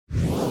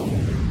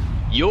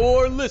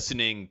You're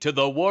listening to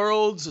the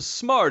world's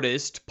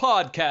smartest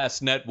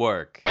podcast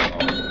network.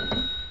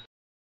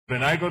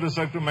 When I go to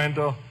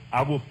Sacramento,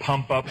 I will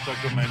pump up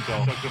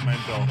Sacramento.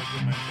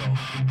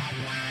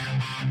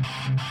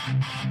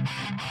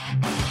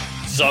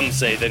 Some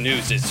say the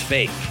news is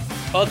fake.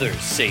 Others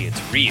say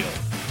it's real.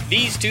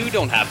 These two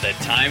don't have the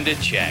time to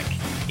check.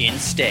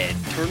 Instead,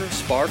 Turner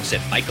Sparks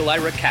and Michael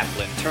Ira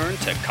Kaplan turn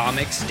to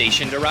comics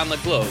stationed around the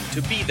globe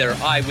to be their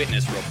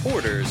eyewitness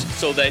reporters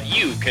so that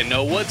you can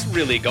know what's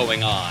really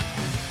going on.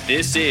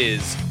 This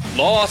is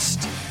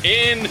Lost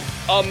in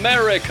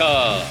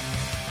America.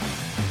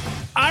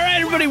 All right,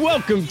 everybody,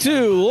 welcome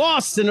to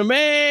Lost in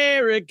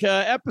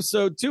America,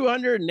 episode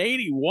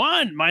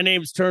 281. My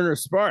name's Turner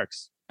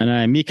Sparks. And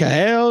I'm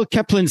Mikhail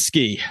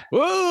Kaplinski.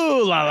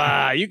 Ooh la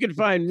la. You can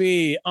find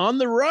me on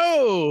the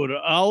road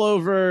all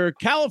over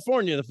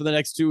California for the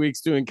next 2 weeks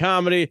doing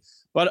comedy.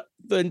 But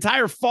the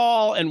entire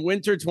fall and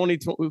winter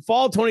 2020,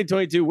 fall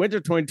 2022, winter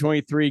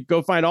 2023,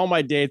 go find all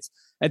my dates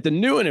at the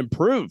new and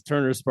improved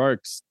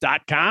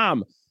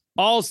turnersparks.com.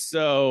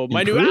 Also,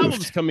 my new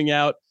album's coming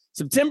out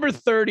September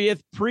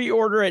 30th.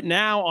 Pre-order it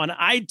now on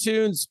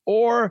iTunes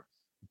or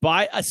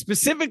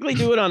specifically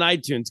do it on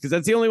iTunes because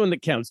that's the only one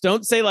that counts.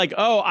 Don't say like,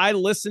 oh, I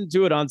listened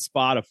to it on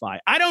Spotify.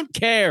 I don't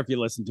care if you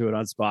listen to it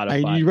on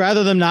Spotify. I'd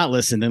rather them not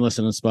listen than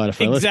listen on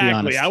Spotify.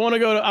 Exactly. I want to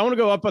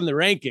go up on the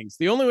rankings.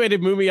 The only way to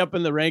move me up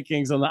in the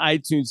rankings on the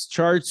iTunes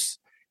charts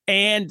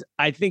and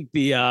I think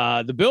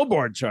the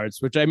Billboard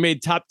charts, which I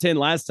made top 10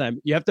 last time,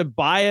 you have to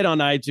buy it on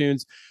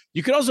iTunes.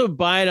 You could also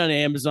buy it on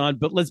Amazon,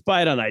 but let's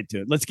buy it on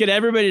iTunes. Let's get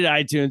everybody to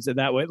iTunes, and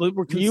that way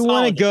we're You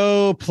want to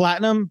go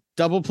platinum,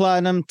 double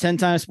platinum, 10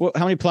 times?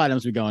 How many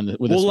platinums we going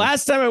with this? Well,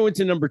 last time I went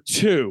to number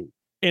 2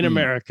 in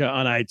America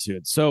on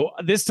iTunes. So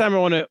this time I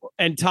want to,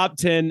 and top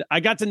 10,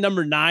 I got to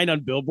number 9 on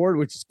Billboard,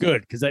 which is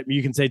good because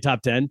you can say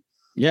top 10.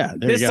 Yeah.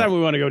 This time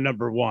we want to go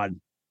number 1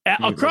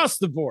 across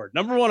the board.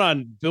 Number 1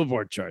 on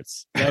Billboard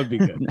charts. That would be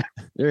good.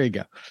 There you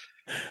go.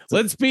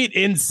 Let's beat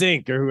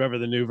NSYNC or whoever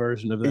the new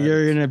version of that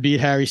You're is. Gonna beat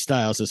Harry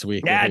Styles this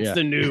week. That's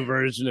the new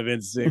version of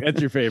NSYNC.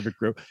 That's your favorite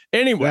group.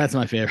 Anyway, that's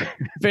my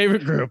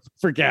favorite group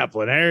for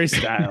Kaplan, Harry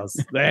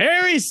Styles. The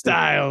Harry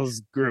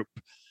Styles group.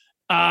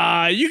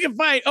 You can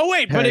find. Oh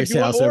wait, but if you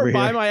want to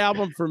buy my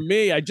album for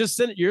me, I just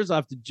sent yours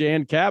off to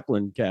Jan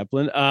Kaplan.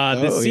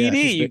 The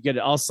CD, you get it.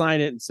 I'll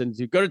sign it and send it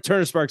to you. Go to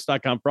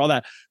turnersparks.com for all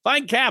that.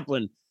 Find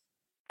Kaplan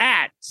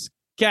at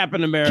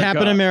Kaplan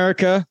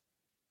America.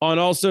 On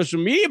all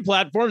social media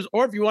platforms,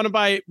 or if you want to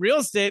buy real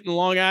estate in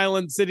Long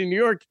Island City, New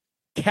York,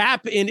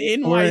 Cap in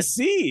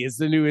NYC is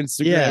the new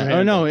Instagram. Yeah. handle.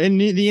 Oh no, in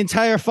the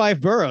entire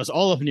 5 boroughs,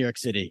 all of New York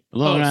City,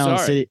 Long Island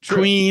City, True.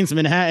 Queens,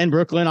 Manhattan,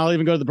 Brooklyn. I'll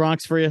even go to the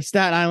Bronx for you.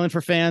 Staten Island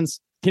for fans.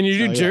 Can you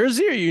do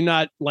Jersey? Or are you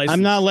not licensed?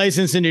 I'm not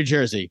licensed in New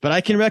Jersey, but I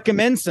can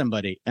recommend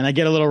somebody, and I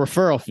get a little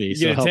referral fee.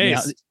 So help me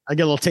out. I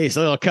get a little taste, a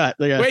little cut.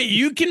 Wait,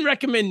 you can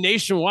recommend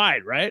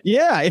nationwide, right?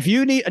 Yeah, if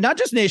you need, not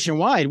just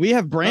nationwide, we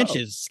have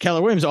branches,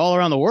 Keller Williams, all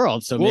around the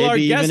world. So maybe our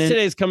guest even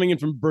today is coming in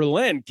from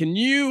Berlin. Can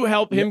you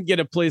help him get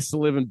a place to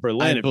live in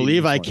Berlin? I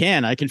believe I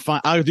can. I can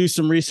find. I'll do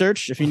some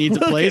research if he needs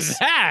a place.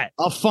 Look at that.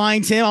 I'll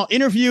find him. I'll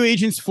interview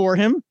agents for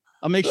him.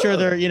 I'll make sure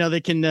they're,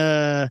 they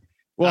can.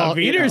 Well,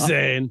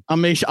 Wiedersehen.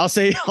 I'll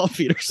say auf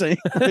Wiedersehen.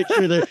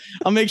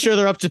 I'll make sure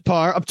they're up to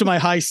par, up to my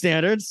high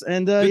standards.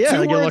 And the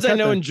 2 words I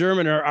know in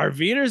German are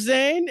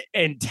Wiedersehen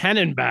and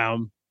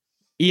Tannenbaum.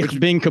 Ich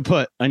bin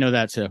kaputt. I know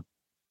that too.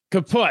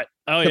 Kaput.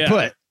 Oh yeah.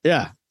 Kaput.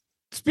 Yeah.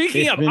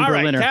 Speaking of, all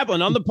right,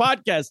 Kaplan on the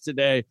podcast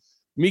today,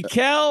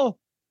 Mikhail.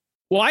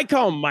 Well, I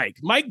call him Mike.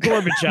 Mike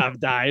Gorbachev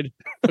died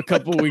a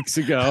couple weeks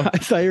ago. I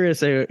thought you were going to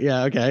say,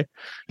 yeah, okay.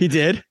 He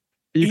did.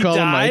 He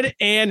died,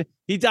 and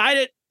he died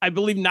at, I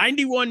believe,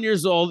 91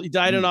 years old. He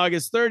died on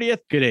August 30th.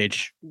 Good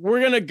age. We're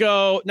going to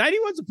go.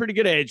 91's a pretty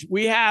good age.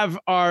 We have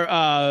our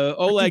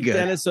Oleg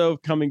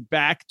Denisov coming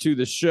back to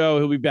the show.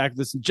 He'll be back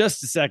with us in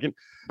just a second.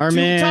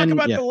 Talk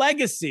about the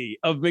legacy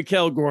of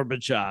Mikhail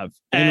Gorbachev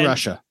in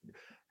Russia.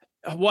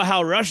 Well,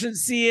 how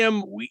Russians see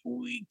him.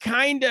 We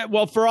kind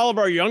of, for all of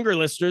our younger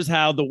listeners,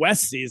 how the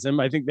West sees him.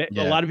 I think that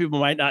a lot of people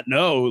might not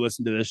know who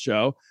listen to this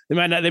show. They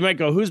might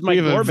go, who's Mike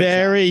Gorbachev? We have a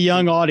very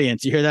young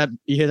audience. You hear that,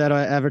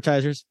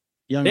 advertisers?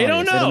 They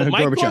don't know.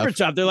 Mike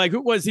Gorbachev. They're like,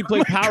 who was he?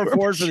 Played power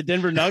forward for the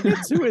Denver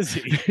Nuggets. Who is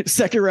he?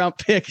 2nd round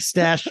pick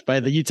stashed by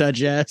the Utah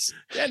Jazz.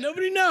 Yeah,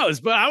 nobody knows.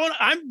 But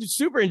I'm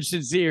super interested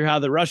to see how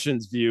the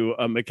Russians view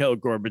Mikhail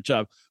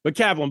Gorbachev. But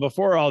Kaplan,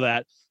 before all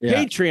that,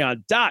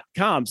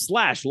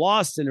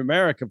 Patreon.com/Lost in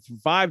America for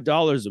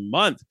 $5 a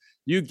month.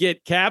 You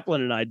get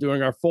Kaplan and I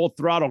doing our Full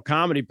Throttle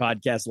comedy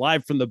podcast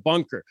live from the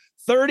bunker.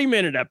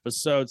 30-minute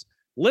episodes.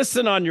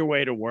 Listen on your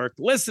way to work.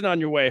 Listen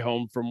on your way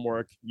home from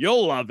work.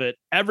 You'll love it.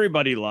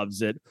 Everybody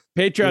loves it.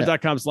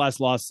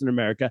 Patreon.com/Lost in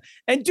America.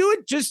 And do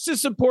it just to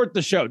support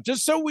the show,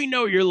 just so we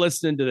know you're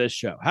listening to this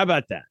show. How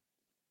about that?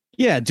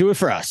 Yeah, do it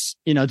for us.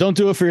 Don't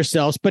do it for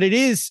yourselves. But it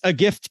is a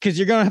gift because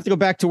you're going to have to go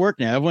back to work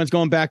now. Everyone's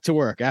going back to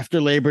work.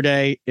 After Labor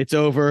Day, it's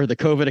over. The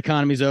COVID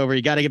economy's over.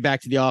 You got to get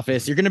back to the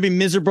office. You're going to be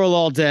miserable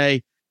all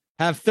day.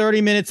 Have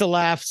 30 minutes of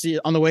laughs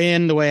on the way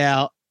in, the way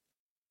out.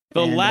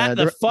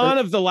 The fun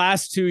of the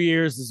last 2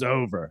 years is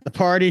over. The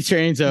party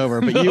train's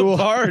over, but the you will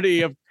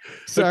party of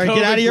sorry,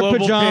 get out of your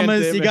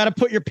pajamas. Pandemic. You got to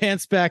put your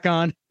pants back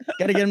on.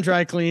 Got to get them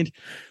dry cleaned.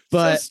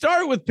 But so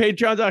start with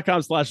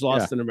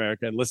patreon.com/Lost in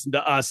America and listen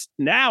to us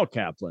now,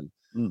 Kaplan.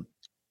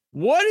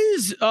 What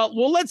is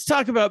let's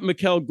talk about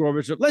Mikhail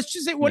Gorbachev. Let's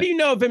just say, what do you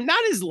know of him?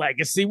 Not his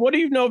legacy. What do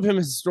you know of him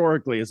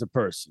historically as a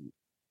person?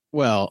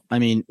 Well, I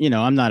mean,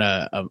 I'm not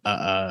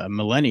a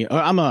millennial.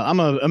 I'm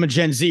a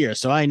Gen Zer,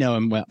 so I know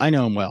him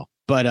well.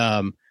 But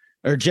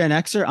or Gen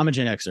Xer, I'm a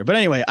Gen Xer. But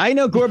anyway, I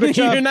know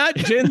Gorbachev. You're not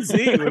Gen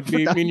Z.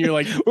 I mean, you're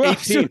like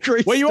 18.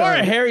 Well, you are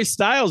a Harry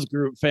Styles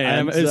group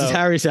fan. It's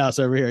Harry's house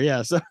over here.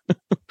 Yeah. So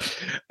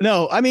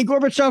no, I mean,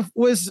 Gorbachev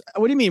was.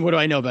 What do you mean? What do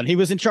I know about him? He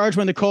was in charge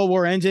when the Cold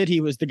War ended. He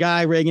was the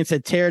guy Reagan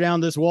said, "Tear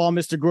down this wall,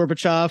 Mr.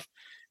 Gorbachev."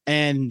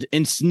 And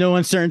in no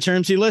uncertain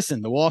terms, he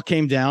listened. The wall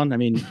came down. I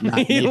mean,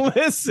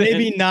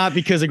 maybe not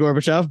because of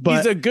Gorbachev, but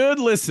he's a good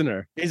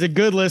listener. He's a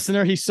good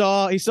listener. He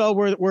saw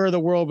where the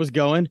world was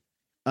going.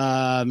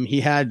 He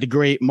had the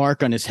great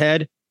mark on his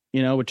head,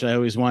 which I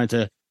always wanted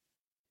to.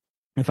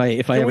 If I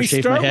ever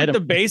shaved my head, with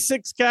the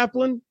basics,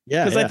 Kaplan.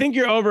 Yeah, because I think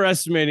you're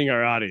overestimating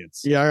our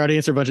audience. Yeah, our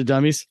audience are a bunch of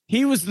dummies.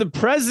 He was the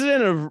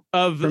president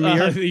of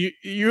the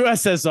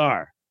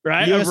USSR.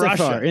 Right,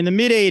 USSR. In the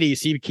mid '80s,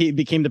 he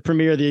became the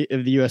premier of the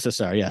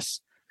USSR. Yes,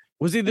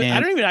 was he? I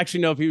don't even actually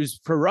know if he was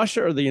for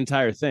Russia or the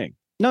entire thing.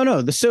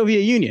 No, the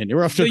Soviet Union.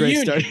 We're off to a great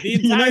start. The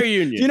entire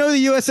union.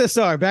 The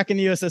USSR back in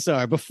the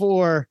USSR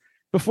before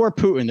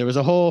Putin, there was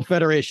a whole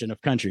federation of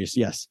countries.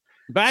 Yes,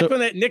 back when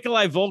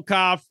Nikolai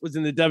Volkov was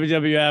in the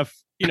WWF.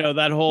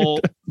 That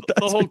whole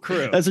the whole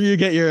crew. That's where you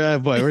get your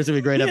boy. Where's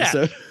a great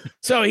episode?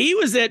 So he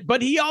was it,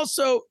 but he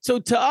also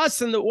to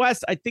us in the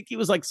West, I think he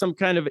was like some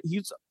kind of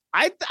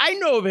I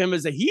know of him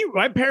as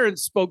my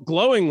parents spoke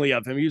glowingly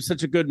of him. He was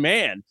such a good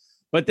man.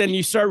 But then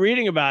you start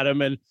reading about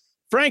him. And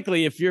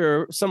frankly, if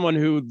you're someone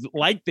who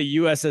liked the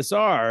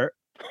USSR,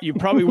 you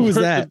probably weren't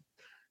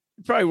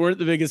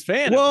the biggest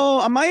fan.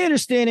 Well, my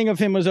understanding of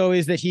him was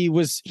always that he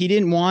was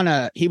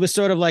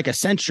sort of like a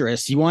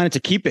centrist. He wanted to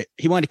keep it.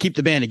 He wanted to keep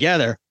the band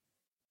together.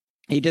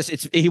 He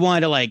wanted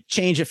to like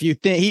change a few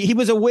things. He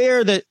was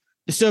aware that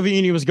the Soviet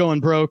Union was going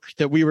broke,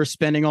 that we were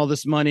spending all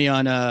this money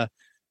on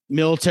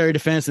military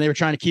defense, and they were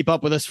trying to keep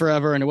up with us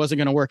forever, and it wasn't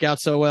going to work out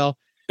so well.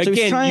 So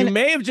again, you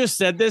may have just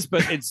said this,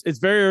 but it's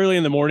very early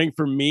in the morning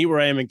for me where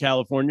I am in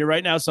California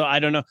right now, so I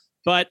don't know.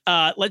 But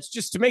let's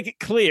just to make it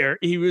clear,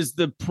 he was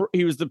the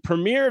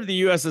premier of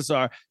the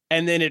USSR,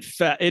 and then it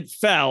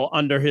fell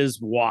under his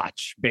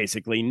watch.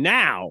 Basically,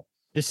 now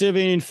the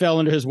Soviet Union fell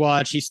under his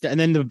watch. And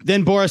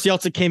then Boris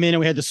Yeltsin came in, and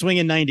we had the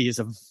swinging 90s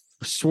of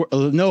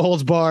no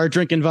holds barred,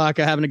 drinking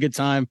vodka, having a good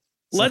time.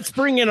 Let's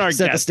bring in our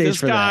guest. This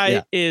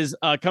guy is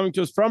coming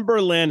to us from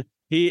Berlin.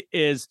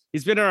 He's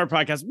been on our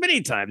podcast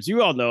many times.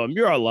 You all know him.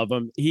 You all love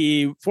him.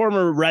 He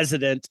former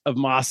resident of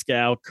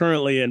Moscow,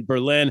 currently in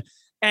Berlin,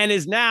 and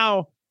is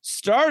now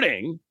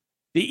starting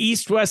the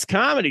East West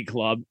Comedy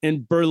Club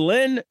in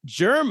Berlin,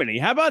 Germany.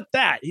 How about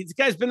that? This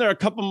guy's been there a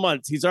couple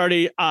months. He's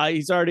already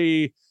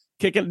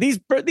kicking these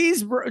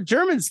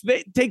Germans.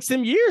 It takes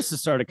them years to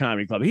start a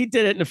comedy club. He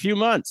did it in a few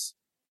months.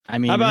 I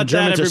mean, how about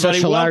Germans that, everybody? Are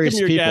such hilarious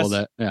welcome your people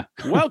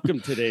guests. Welcome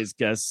today's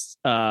guests,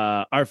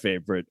 our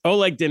favorite,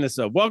 Oleg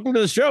Denisov. Welcome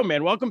to the show,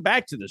 man. Welcome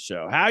back to the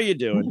show. How you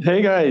doing?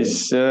 Hey,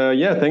 guys.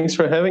 Thanks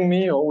for having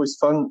me. Always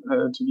fun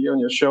to be on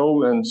your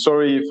show. And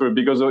sorry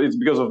because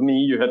of me,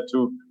 you had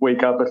to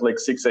wake up at like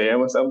 6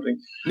 a.m. or something.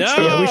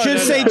 We should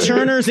say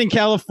Turner's in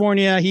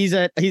California. He's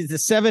at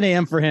 7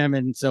 a.m. for him,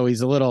 and so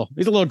he's a little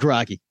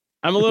groggy.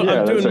 I'm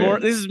doing more.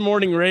 This is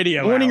morning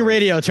radio. Morning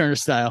radio, Turner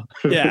style.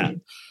 Yeah.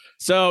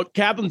 So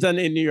Kaplan's in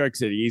New York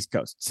City, East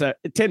Coast, so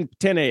 10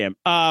 a.m.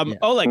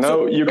 Oleg.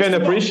 Now you can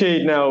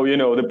appreciate now,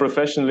 the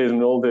professionalism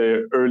and all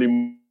the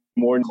early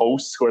morning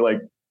hosts who are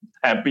like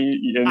happy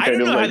and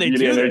kind of like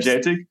really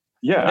energetic.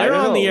 Yeah, they're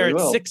on the air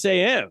at 6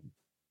 a.m.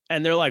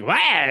 and they're like,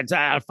 "Wow, it's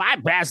 5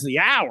 past the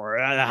hour.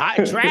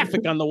 High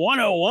traffic on the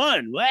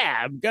 101. Wow,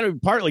 I'm gonna be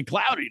partly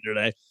cloudy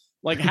today."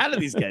 Like, how do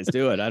these guys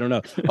do it? I don't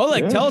know.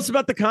 Oleg, tell us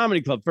about the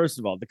comedy club first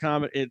of all.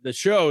 The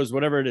shows,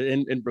 whatever it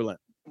is in Berlin.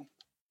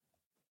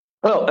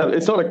 Well,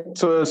 it's not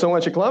so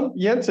much a club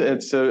yet.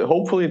 It's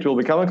hopefully it will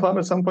become a club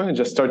at some point.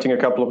 Just starting a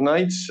couple of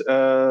nights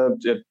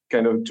at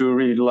kind of two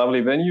really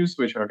lovely venues,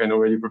 which are kind of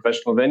already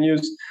professional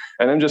venues.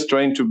 And I'm just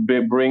trying to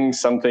bring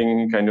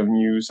something kind of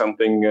new,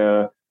 something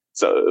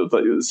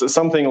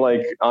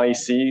like I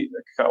see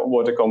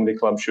what a comedy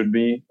club should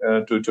be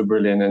to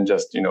Berlin, and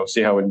just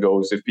see how it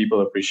goes if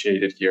people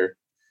appreciate it here.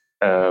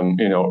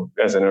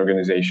 As an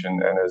organization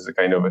and as a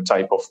kind of a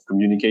type of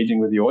communicating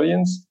with the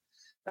audience.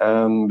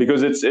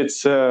 Because it's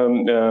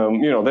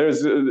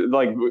there's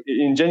like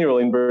in general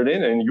in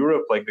Berlin and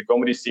Europe, like the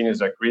comedy scene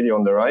is like really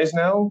on the rise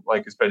now,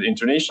 like especially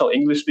international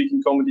English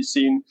speaking comedy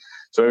scene.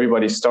 So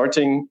everybody's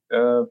starting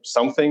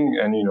something,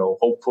 and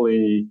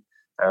hopefully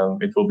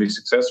it will be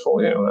successful.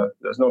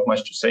 There's not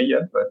much to say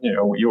yet, but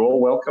you're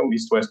all welcome.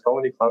 East West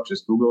Comedy Club,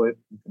 just Google it,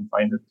 you can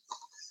find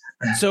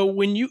it. So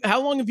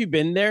how long have you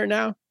been there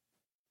now?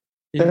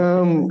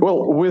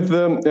 Well, with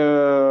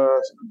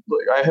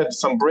I had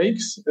some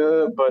breaks,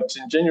 but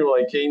in general,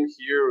 I came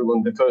here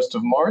on the 1st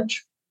of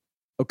March.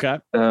 Okay.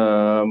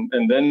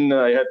 And then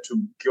I had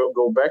to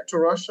go back to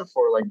Russia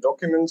for like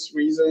documents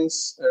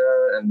reasons,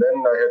 and then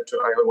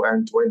I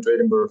went to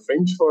Edinburgh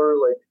Fringe for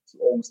like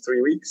almost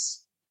 3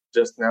 weeks.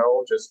 Just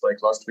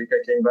like last week,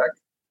 I came back.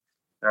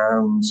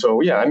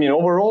 So yeah, I mean,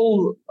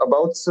 overall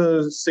about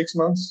 6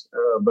 months,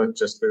 but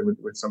just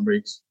with some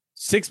breaks.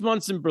 6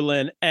 months in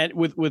Berlin and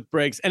with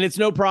breaks, and it's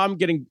no problem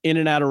getting in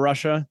and out of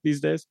Russia these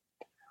days.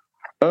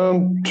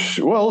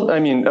 Well, I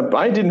mean,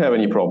 I didn't have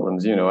any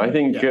problems, I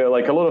think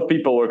like a lot of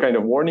people were kind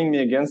of warning me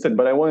against it,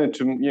 but I wanted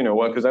to,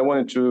 because I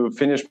wanted to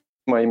finish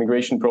my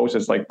immigration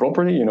process like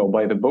properly,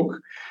 by the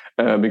book,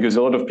 because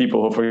a lot of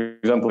people, for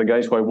example, the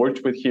guys who I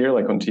worked with here,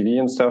 like on TV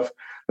and stuff,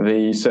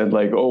 they said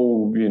like,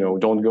 oh,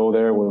 don't go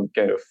there. We'll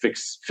kind of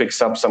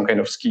fix up some kind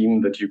of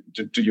scheme that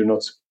you're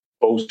not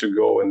supposed to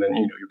go, and then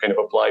you kind of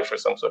apply for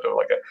some sort of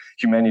like a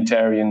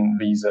humanitarian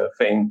visa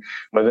thing.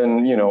 But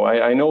then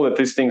I know that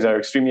these things are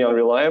extremely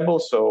unreliable,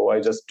 so I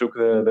just took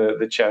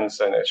the chance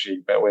and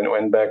actually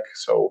went back.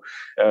 So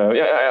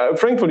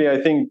frankly, I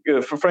think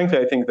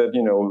that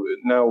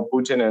now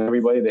Putin and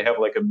everybody, they have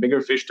like a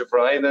bigger fish to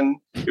fry than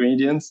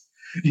comedians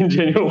in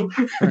general.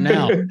 For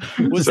now,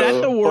 was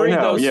that the worry?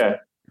 Now, yeah.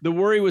 The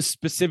worry was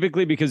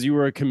specifically because you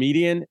were a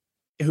comedian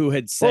who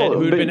had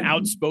been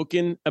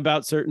outspoken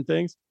about certain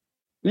things.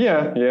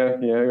 Yeah.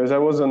 Because I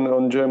was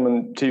on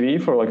German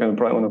TV for like on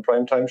a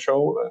primetime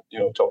show,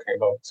 talking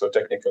about. So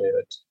technically,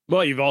 that.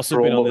 Well, you've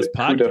also been on this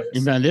podcast.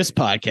 You've been on this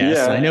podcast.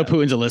 Yeah. I know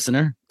Putin's a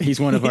listener. He's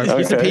one of our.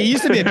 He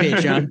used to be a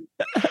Patreon.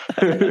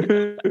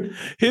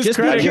 His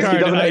credit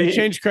card. He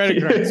changed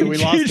credit cards, so we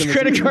lost him.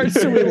 Credit cards,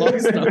 so we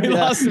lost him. We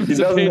lost him. He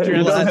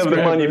doesn't have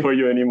the money for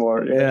you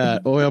anymore. Yeah,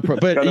 oil.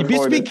 But if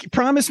you speak,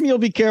 promise me you'll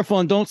be careful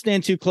and don't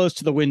stand too close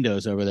to the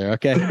windows over there.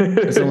 Okay.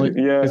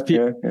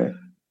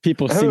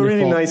 People I have a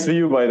really nice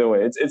view, by the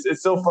way.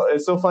 It's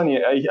so funny.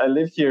 I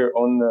live here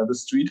on the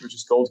street which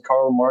is called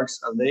Karl Marx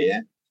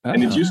Allee,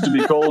 and it used to be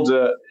called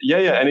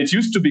and it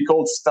used to be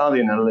called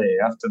Stalin Allee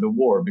after the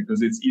war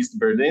because it's East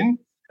Berlin,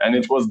 and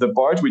it was the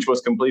part which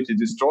was completely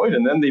destroyed,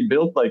 and then they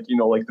built like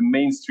the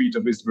main street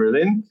of East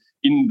Berlin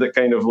in the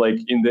kind of like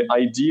in the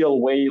ideal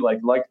way,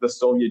 like the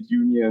Soviet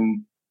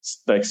Union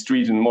like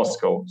street in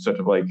Moscow, sort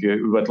of like,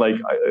 but like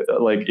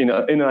in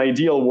an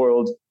ideal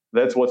world.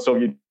 That's what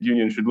Soviet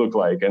Union should look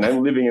like. And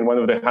I'm living in one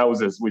of the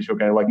houses, which are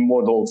kind of like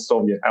model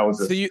Soviet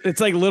houses. So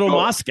it's like little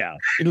Moscow.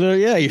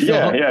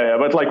 Yeah.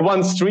 But like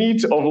one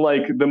street of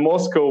like the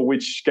Moscow,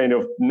 which kind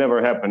of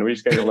never happened, which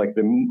is kind of like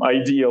the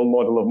ideal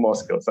model of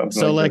Moscow. Something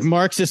so like this.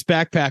 Marxist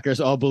backpackers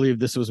all believe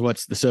this was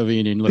what the Soviet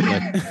Union looked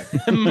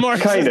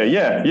like. Kind of,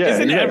 yeah.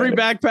 Isn't every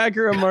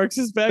backpacker a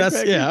Marxist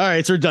backpacker? All right.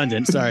 It's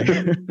redundant. Sorry.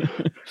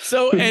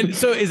 So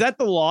is that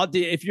the law?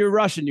 If you're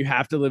Russian, you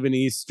have to live in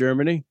East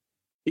Germany?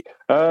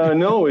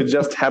 No, it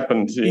just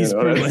happened. That's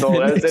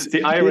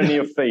the irony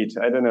of fate.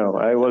 I don't know.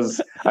 I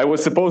was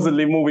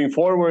supposedly moving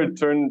forward.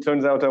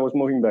 Turns out I was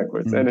moving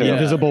backwards. The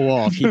invisible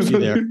wall keeps you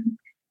there.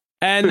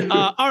 And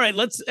all right,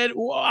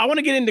 I want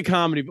to get into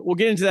comedy, but we'll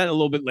get into that a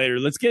little bit later.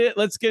 Let's get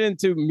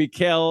into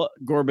Mikhail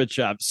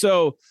Gorbachev.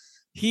 So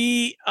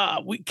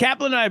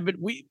Kaplan and I, but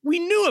we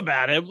knew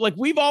about him. Like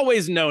we've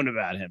always known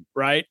about him,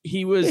 right?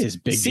 He was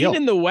seen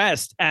in the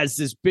West as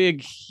this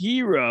big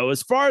hero,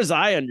 as far as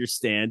I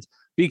understand.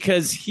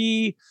 Because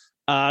he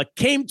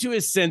came to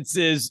his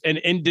senses and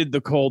ended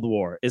the Cold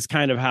War, is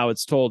kind of how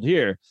it's told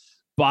here.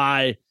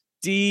 By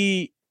I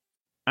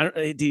don't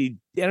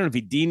know if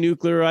he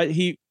denuclearized.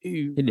 He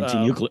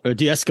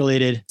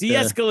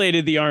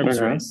de-escalated the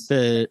arms race,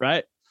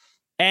 right?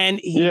 And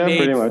he made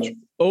pretty much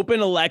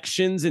open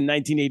elections in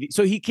 1980.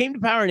 So he came to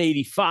power in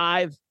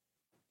 85.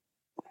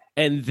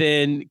 And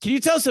then, can you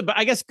tell us about?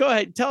 I guess go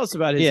ahead, tell us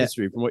about his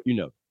history from what you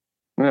know.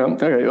 Yeah.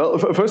 Okay. Well,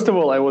 first of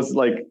all, I was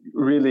like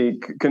really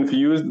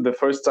confused the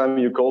first time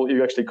you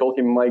actually called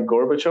him Mike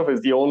Gorbachev.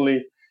 Is the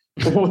only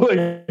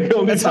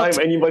time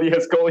anybody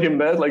has called him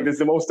that. Like, this is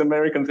the most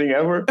American thing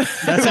ever.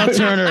 That's how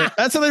Turner.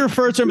 That's how they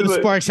refer to him in the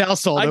Sparks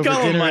household. I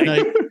call him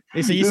Mike.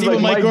 They say, "You see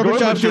what Mike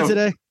Gorbachev did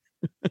today?"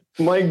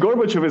 Mike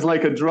Gorbachev is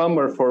like a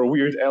drummer for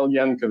Weird Al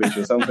Yankovic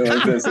or something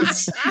like this.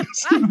 It's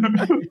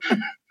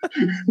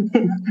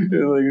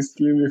like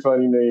extremely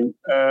funny name.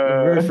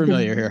 Very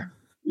familiar here.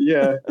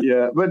 Yeah.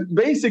 But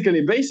basically,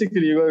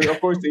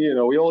 of course,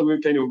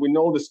 we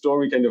know the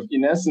story kind of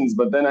in essence,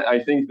 but then I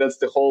think that's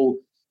the whole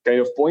kind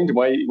of point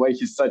why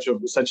he's such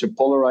a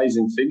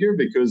polarizing figure,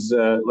 because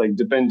like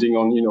depending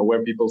on,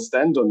 where people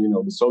stand on,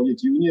 the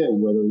Soviet Union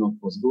and whether or not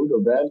it was good or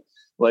bad,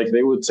 like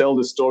they would tell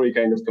the story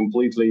kind of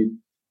completely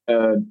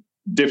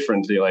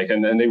differently, like,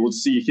 and they would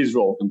see his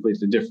role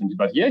completely differently.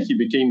 But yeah, he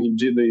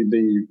did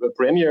the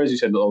premier, as you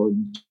said, or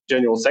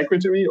general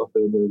secretary of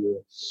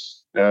the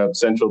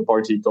Central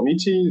Party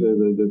Committee,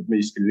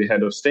 basically the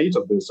head of state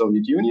of the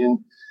Soviet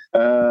Union.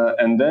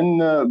 And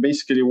then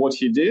basically what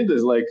he did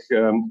is like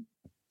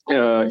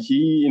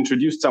he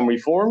introduced some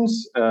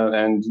reforms.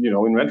 And,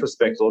 in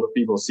retrospect, a lot of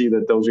people see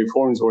that those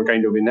reforms were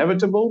kind of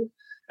inevitable.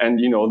 And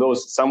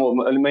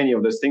many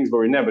of those things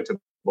were inevitable.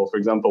 For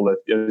example,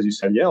 as you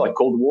said, like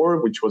Cold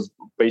War, which was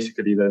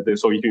basically the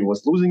Soviet Union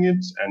was losing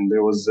it, and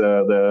there was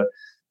the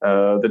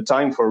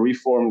time for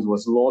reforms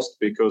was lost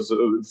because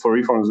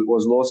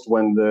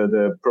when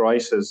the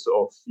prices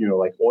of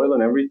like oil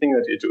and everything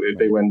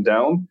they went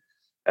down.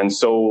 And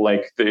so,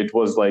 like, it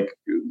was like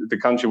the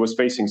country was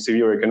facing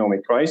severe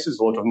economic crisis.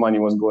 A lot of money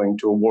was going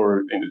to a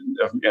war,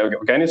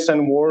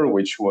 Afghanistan war,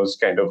 which was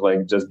kind of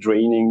like just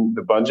draining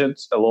the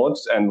budget a lot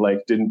and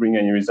like didn't bring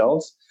any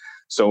results.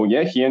 So,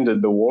 yeah, he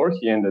ended the war.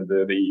 He ended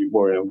the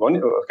war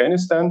in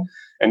Afghanistan,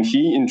 and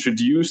he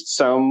introduced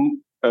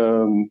some,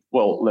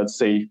 let's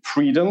say,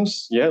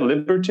 freedoms,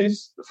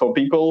 liberties for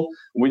people,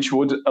 which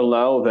would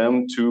allow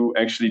them to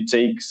actually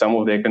take some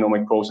of the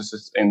economic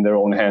processes in their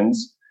own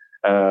hands.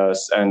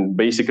 And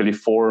basically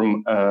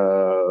form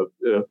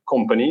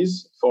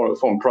companies,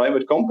 form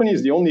private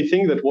companies. The only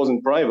thing that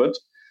wasn't private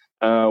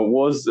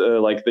was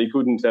like they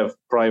couldn't have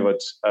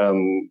private,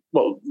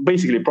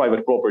 basically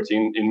private property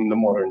in the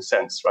modern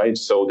sense, right?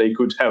 So they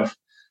could have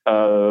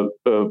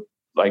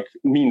like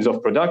means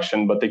of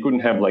production, but they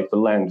couldn't have like the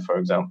land, for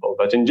example.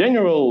 But in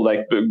general,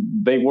 like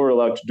they were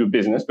allowed to do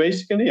business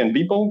basically, and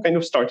people kind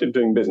of started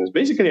doing business.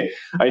 Basically,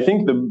 I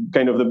think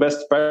the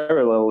best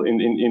parallel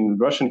in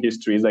Russian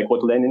history is like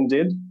what Lenin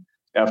did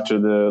after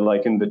in the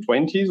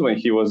 1920s when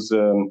he was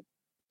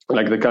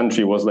like the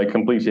country was like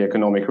complete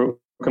economic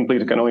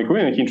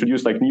ruin, and he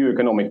introduced like new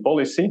economic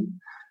policy.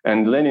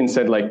 And Lenin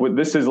said, like,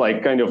 this is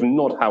like kind of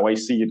not how I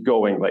see it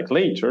going like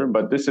later,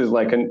 but this is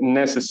like a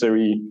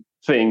necessary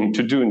thing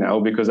to do now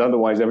because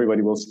otherwise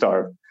everybody will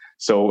starve.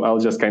 So I'll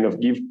just kind of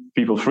give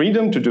people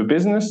freedom to do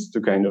business,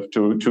 to kind of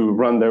to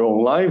run their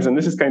own lives. And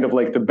this is kind of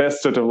like the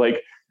best sort of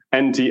like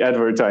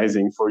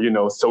anti-advertising for,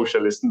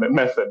 socialist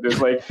method. It's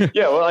like,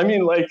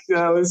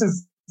 this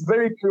is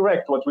very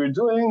correct what we're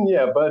doing.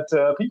 Yeah, but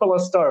people are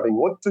starving.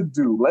 What to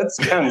do? Let's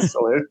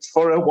cancel it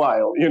for a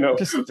while,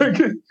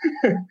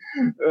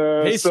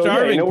 Hey,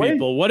 starving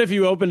people, what if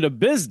you opened a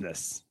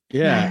business?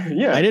 Yeah.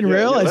 I didn't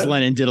realize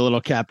Lenin did a little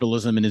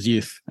capitalism in his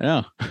youth. I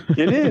know.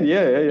 He did.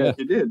 Yeah.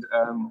 He did.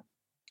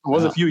 It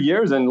was a few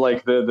years, and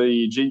like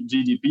the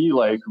GDP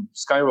like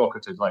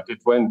skyrocketed. Like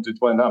it went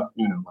up.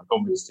 Like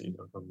obviously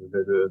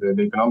the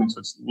economics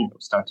was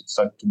started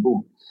to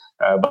boom.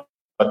 But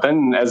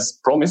then, as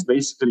promised,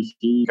 basically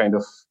he kind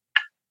of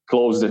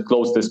closed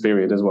this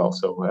period as well.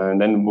 So and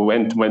then we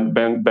went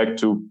back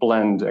to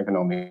planned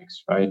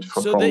economics, right?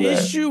 So the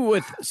issue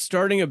with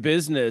starting a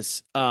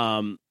business.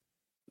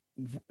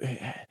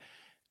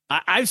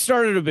 I've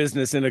started a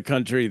business in a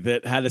country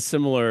that had a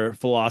similar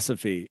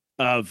philosophy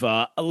of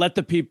let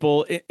the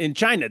people in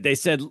China. They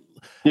said,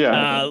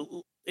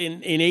 in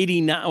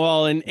 89,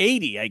 well, in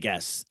 80, I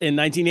guess, in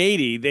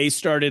 1980, they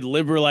started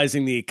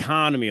liberalizing the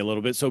economy a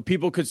little bit. So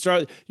people could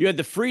start, you had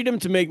the freedom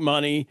to make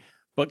money,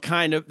 but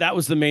kind of that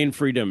was the main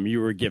freedom you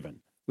were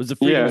given. Was the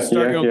freedom to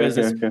start your own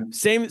business.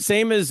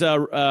 Same as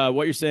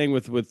what you're saying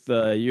with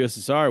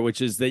USSR, which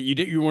is that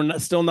you were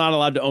still not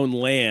allowed to own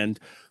land.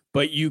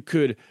 But you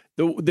could,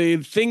 the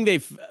thing they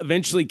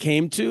eventually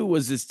came to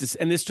was this,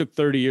 and this took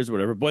 30 years or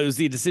whatever, but it was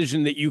the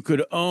decision that you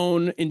could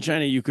own, in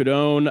China, you could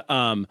own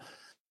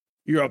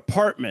your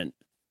apartment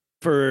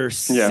for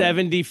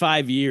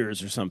 75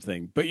 years or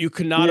something, but you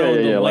could not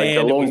own the land. Like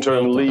a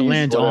long-term lease. The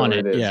land on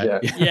it,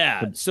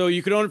 yeah. So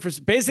you could own it for,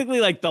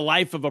 basically like the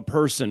life of a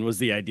person was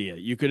the idea.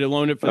 You could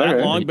own it for that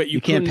long, but you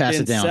can't pass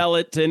it down. Sell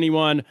it to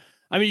anyone.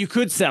 I mean, you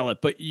could sell it,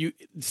 but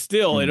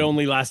it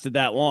only lasted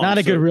that long. Not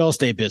a good real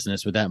estate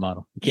business with that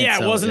model.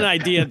 It wasn't an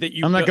idea that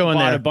you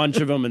bought a bunch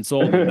of them and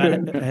sold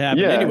them. That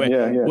happened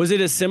anyway. Was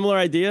it a similar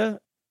idea?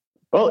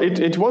 Well,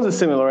 it was a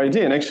similar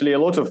idea, and actually, a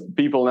lot of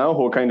people now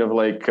who are kind of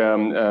like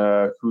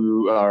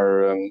who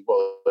are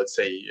let's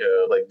say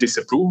like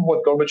disapprove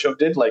what Gorbachev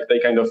did, like they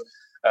kind of,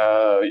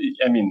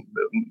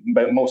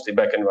 mostly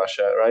back in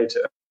Russia, right?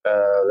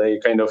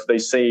 They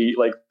say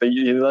like they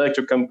like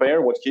to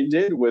compare what he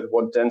did with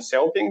what Deng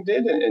Xiaoping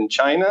did in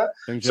China.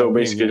 So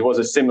basically, it was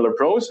a similar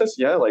process,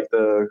 like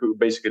the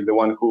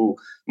one who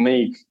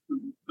made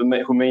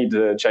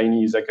the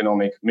Chinese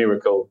economic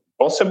miracle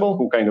possible,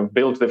 who kind of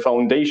built the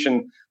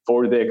foundation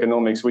for the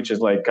economics, which is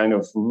like kind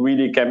of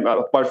really kept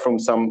apart from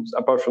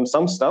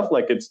some stuff,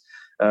 like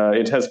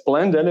it has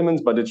planned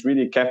elements, but it's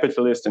really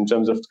capitalist in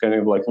terms of kind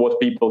of like what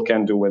people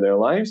can do with their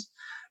lives.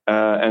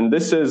 And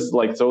this is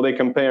like, so they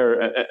compare,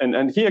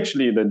 and he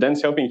actually, the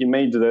Deng Xiaoping, he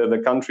made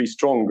the country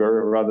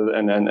stronger rather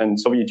than, and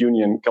Soviet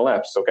Union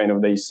collapsed. So kind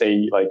of they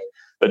say like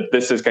that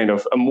this is kind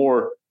of a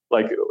more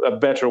like a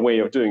better way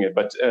of doing it.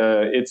 But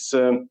it's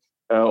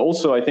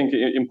also, I think,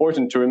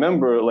 important to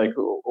remember like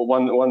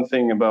one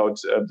thing about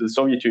the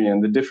Soviet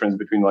Union, the difference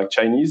between like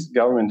Chinese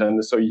government and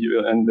the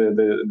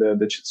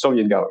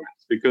Soviet government,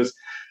 because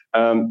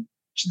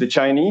the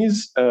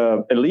Chinese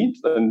elite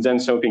and Deng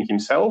Xiaoping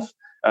himself,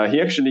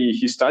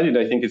 he studied,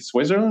 I think it's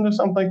Switzerland or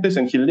something like this,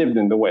 and he lived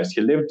in the West.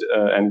 He lived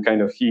and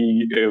kind of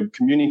he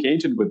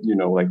communicated with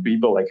like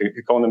people like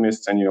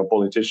economists and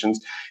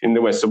politicians in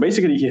the West. So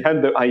basically, he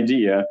had the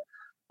idea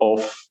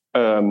of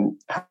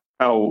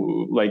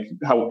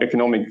how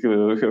economic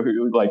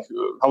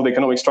how the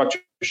economic structure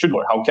should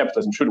work, how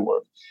capitalism should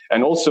work.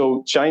 And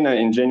also China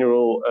in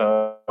general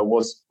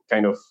was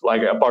kind of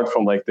like, apart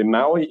from like the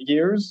Mao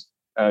years,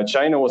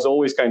 China was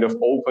always kind of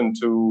open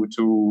to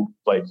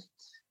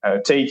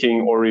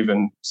taking or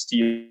even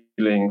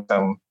stealing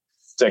some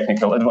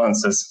technical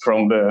advances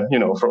from the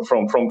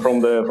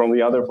from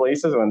the other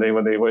places when they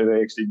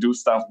actually do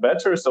stuff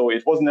better. So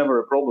it was never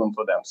a problem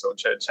for them. So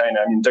China,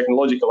 I mean,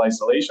 technological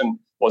isolation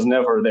was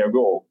never their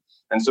goal.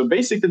 And so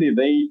basically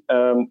they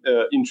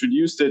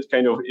introduced it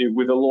kind of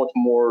with a lot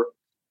more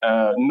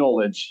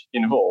knowledge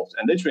involved.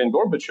 And literally, and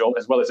Gorbachev,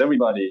 as well as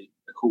everybody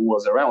who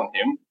was around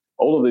him,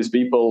 all of these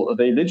people,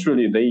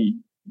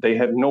 they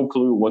had no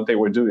clue what they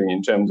were doing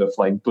in terms of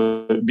like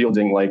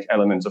building like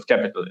elements of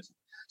capitalism.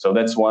 So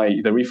that's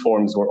why the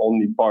reforms were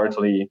only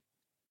partly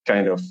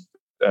kind of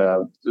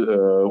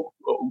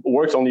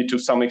worked only to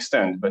some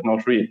extent, but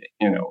not really.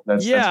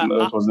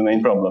 That was the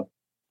main problem.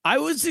 I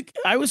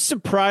was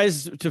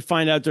surprised to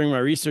find out during my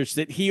research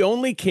that he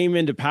only came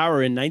into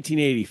power in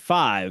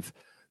 1985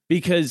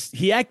 because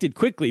he acted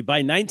quickly.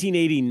 By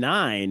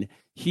 1989,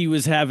 he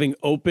was having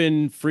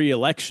open, free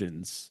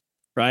elections,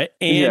 right?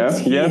 And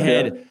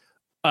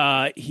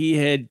he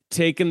had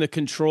taken the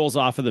controls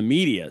off of the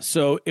media,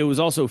 so it was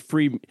also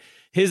free.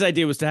 His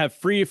idea was to have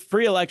free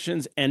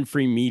elections and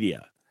free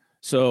media.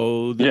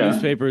 So the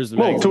newspapers, the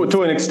magazines,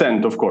 to an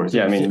extent, of course.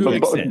 Yeah, I mean,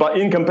 but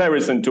in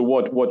comparison to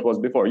what was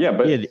before,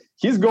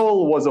 his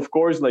goal was, of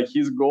course, like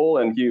his goal,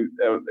 and he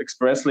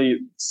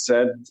expressly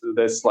said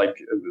this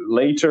like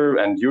later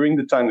and during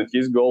the time, that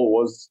his goal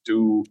was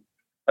to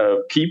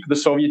keep the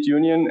Soviet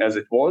Union as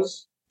it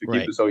was,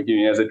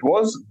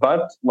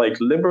 but like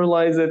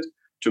liberalize it,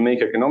 to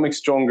make economics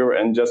stronger,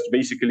 and just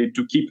basically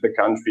to keep the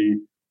country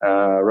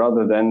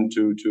rather than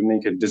to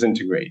make it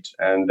disintegrate.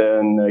 And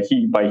then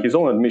he, by his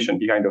own admission,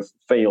 he kind of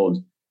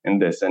failed in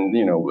this. And,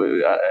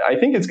 I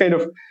think it's kind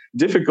of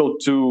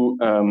difficult to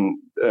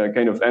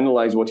kind of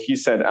analyze what he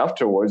said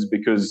afterwards,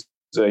 because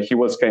he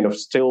was kind of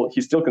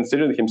he still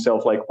considered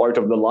himself like part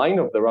of the line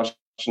of the Russian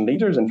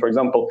leaders. And for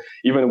example,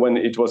 even when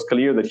it was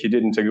clear that he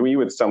didn't agree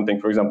with something,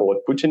 for example,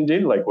 what Putin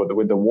did, like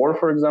with the war,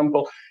 for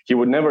example, he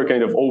would never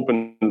kind of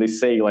openly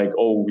say like,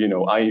 oh,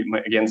 I'm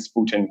against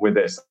Putin with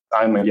this,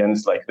 I'm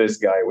against like this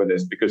guy with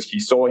this, because he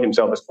saw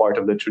himself as part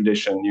of the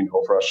tradition,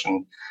 of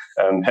Russian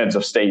heads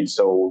of state.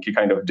 So he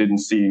kind of didn't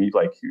see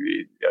like,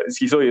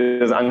 he saw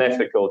it as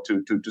unethical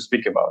to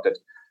speak about it,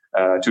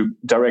 to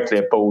directly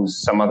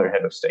oppose some other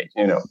head of state,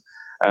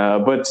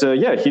 But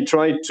he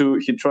tried to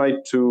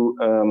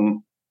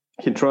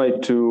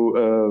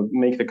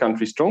make the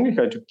country strong. He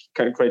tried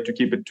to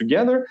keep it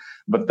together.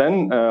 But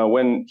then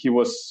when he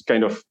was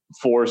kind of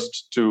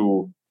forced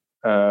to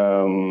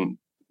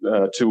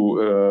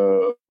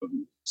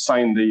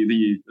sign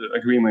the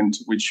agreement,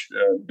 which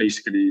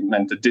basically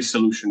meant the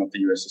dissolution of the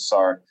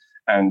USSR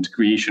and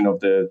creation of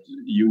the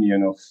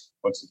Union of,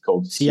 what's it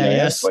called?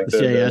 CIS. Like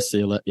the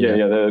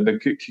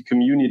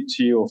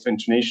Community of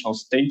International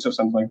States or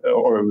something like that,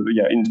 or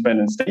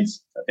independent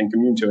states. I think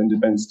Community of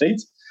Independent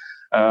States.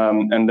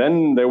 And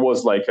then there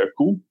was like a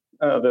coup.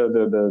 If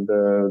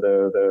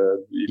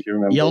you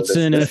remember,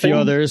 Yeltsin and a few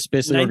others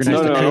basically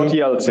organized. No, not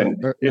Yeltsin.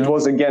 It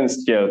was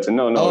against Yeltsin.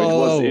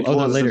 It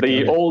was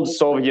the old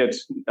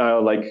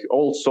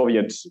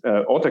Soviet,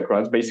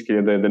 autocrats, basically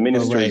the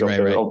ministries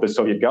of the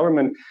Soviet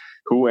government,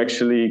 who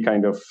actually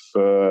kind of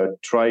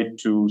tried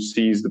to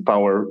seize the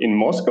power in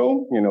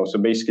Moscow. So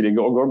basically,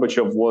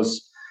 Gorbachev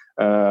was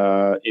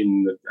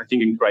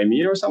in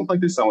Crimea or something like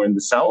this, somewhere in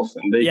the south,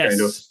 and they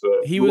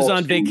he was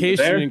on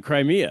vacation in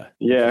Crimea.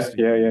 Yeah.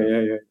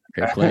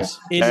 Great place.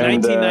 In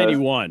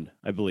 1991,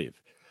 I believe.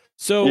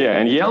 So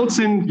and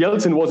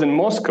Yeltsin was in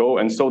Moscow,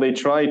 and so they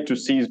tried to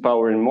seize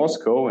power in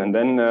Moscow, and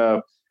then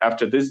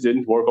after this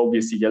didn't work,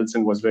 obviously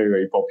Yeltsin was very,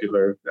 very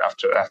popular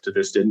after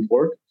this didn't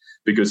work,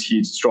 because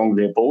he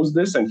strongly opposed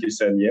this, and he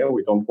said,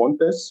 we don't want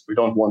this. We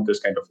don't want this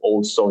kind of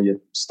old Soviet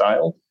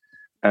style.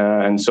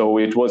 And so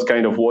it was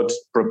kind of what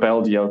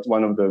propelled Yeltsin.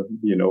 One of the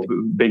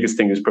biggest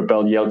thing is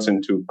propelled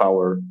Yeltsin to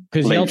power.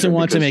 Because Yeltsin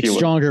wanted to make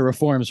stronger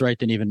reforms, right,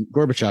 than even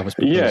Gorbachev was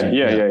proposing.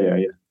 Yeah.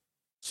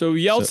 So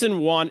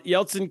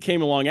Yeltsin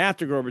came along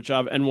after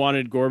Gorbachev and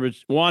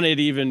wanted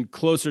even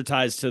closer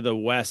ties to the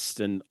West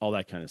and all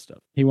that kind of stuff.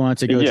 He wanted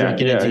to go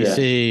drinking in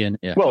DC and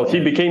he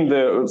became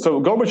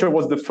Gorbachev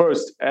was the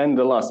first and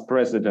the last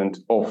president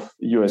of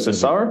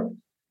USSR.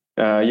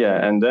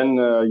 And then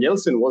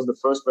Yeltsin was the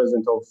first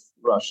president of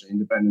Russia,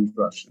 independent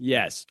Russia.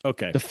 Yes.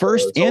 Okay. The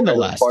first and the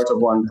last. Part of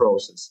one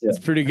process. Yeah.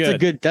 That's pretty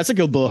good. That's a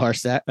good Bullhar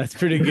stat. That's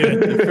pretty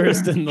good. The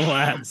first and the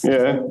last.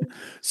 Yeah.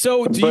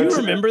 So do you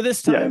remember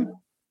this time? Yeah.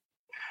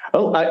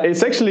 Well,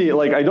 it's actually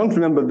like, I don't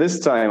remember this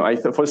time.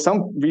 For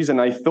some reason,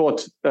 I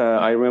thought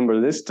I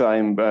remember this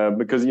time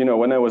because,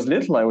 when I was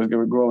little, I was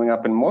growing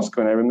up in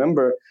Moscow, and I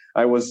remember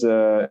I was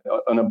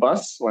on a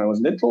bus when I was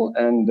little,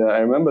 and I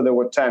remember there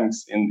were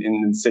tanks in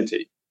the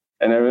city.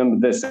 And I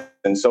remember this.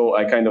 And so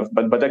I kind of,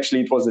 but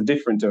actually it was a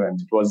different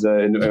event. It was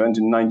an event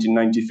in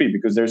 1993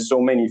 because there's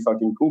so many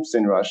fucking coups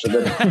in Russia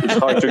that it's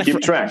hard to keep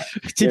track.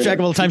 Keep track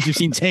of all the times you've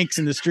seen tanks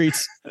in the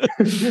streets.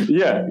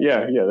 Yeah.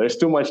 There's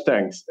too much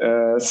tanks.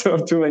 So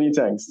too many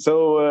tanks.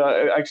 So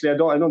actually I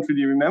don't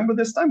really remember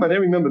this time, but I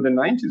remember the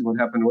 90s, what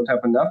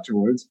happened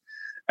afterwards.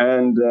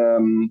 And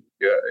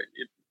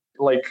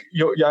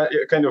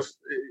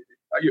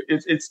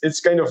it's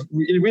kind of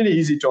really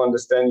easy to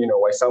understand,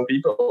 why some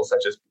people,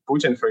 such as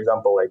Putin, for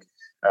example,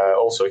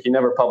 also he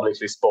never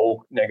publicly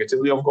spoke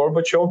negatively of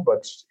Gorbachev,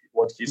 but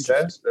what he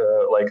said,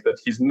 that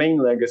his main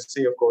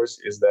legacy, of course,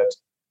 is that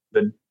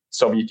the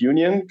Soviet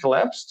Union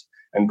collapsed,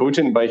 and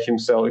Putin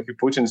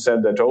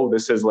said that,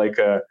 this is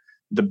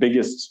the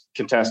biggest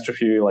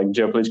catastrophe,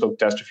 geopolitical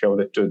catastrophe of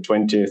the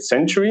 20th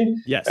century.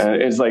 Yes.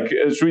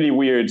 It's really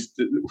weird,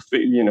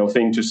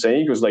 thing to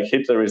say, because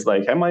Hitler is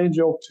am I a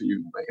joke to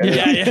you?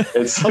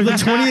 It's of the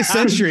 20th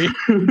century,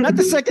 not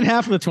the second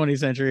half of the 20th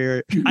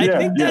century. I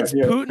think that's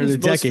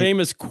Putin's most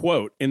famous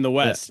quote in the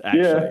West,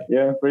 actually.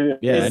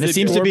 And it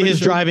seems to be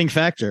his driving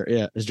factor.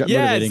 Is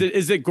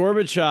that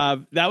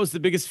Gorbachev, that was the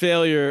biggest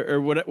failure,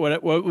 or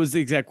what was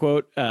the exact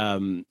quote?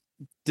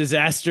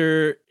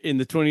 Disaster in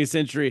the 20th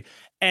century.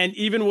 And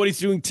even what he's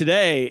doing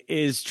today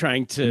is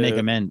trying to make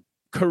amends,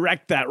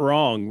 correct that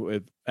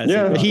wrong.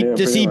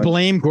 Does he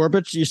blame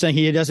Gorbachev? You're saying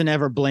he doesn't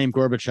ever blame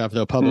Gorbachev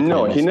though publicly?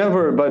 No, he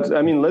never. But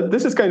I mean,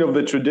 this is kind of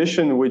the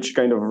tradition which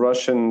kind of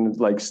Russian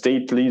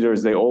state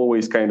leaders, they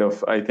always kind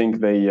of, I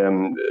think they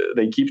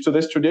keep to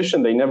this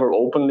tradition. They never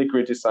openly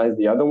criticize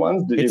the other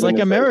ones. It's like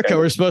America.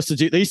 We're supposed to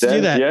do. They used to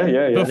do that.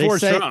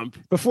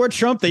 Before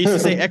Trump, they used to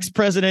say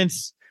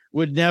ex-presidents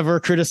would never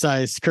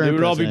criticize current. They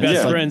would all be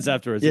best friends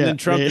afterwards. And then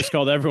Trump just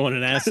called everyone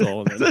an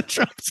asshole. And then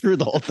Trump screwed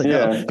the whole thing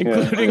up,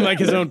 including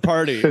his own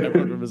party.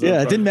 It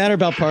didn't matter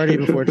about party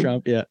before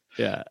Trump. Yeah.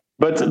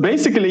 But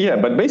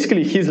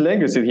basically his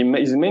legacy,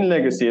 his main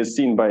legacy is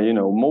seen by,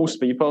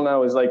 most people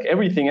now is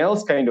everything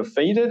else kind of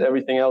faded.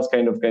 Everything else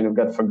kind of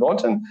got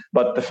forgotten.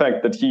 But the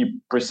fact that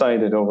he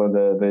presided over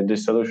the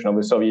dissolution of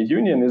the Soviet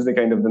Union is the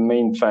kind of the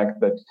main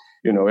fact that,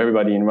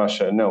 everybody in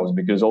Russia knows,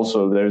 because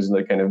also there's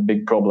the kind of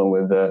big problem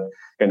with the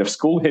kind of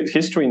school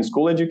history and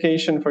school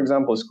education, for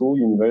example,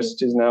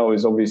 universities now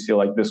is obviously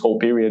this whole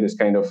period is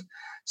kind of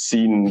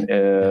seen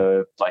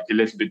a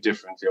little bit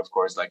differently, of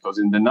course, because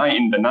in the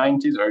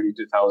 90s, early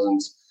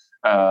 2000s,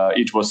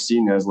 it was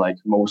seen as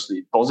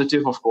mostly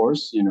positive, of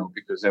course,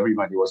 because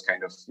everybody was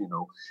kind of,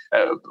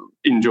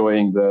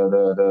 enjoying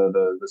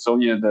the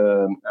Soviet,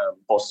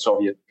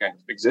 post-Soviet kind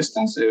of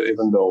existence,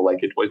 even though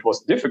it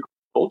was difficult.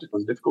 It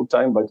was a difficult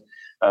time, but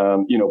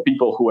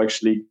people who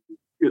actually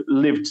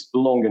lived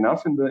long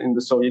enough in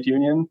the Soviet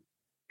Union,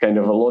 kind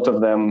of a lot of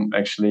them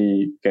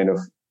actually kind of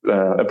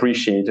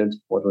appreciated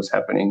what was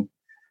happening.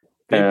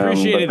 They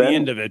appreciated the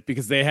end of it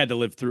because they had to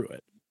live through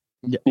it.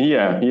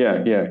 Yeah.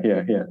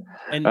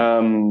 And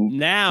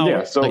now,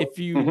 if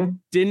you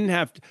didn't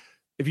have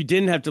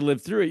to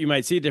live through it, you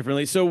might see it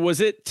differently. So was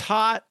it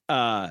taught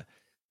the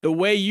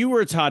way you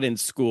were taught in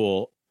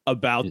school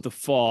about the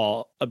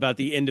fall, about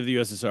the end of the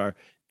USSR?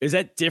 Is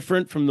that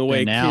different from the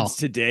way kids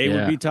today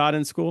would be taught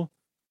in school?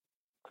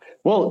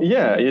 Well,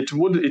 yeah, it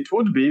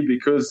would be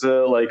because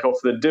of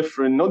the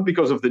different, not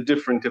because of the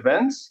different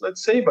events,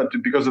 let's say, but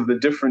because of the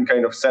different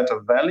kind of set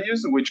of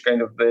values, which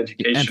kind of the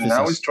education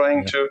now is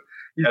trying to,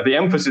 the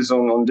emphasis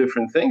on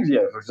different things.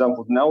 Yeah, for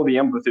example, now the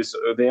emphasis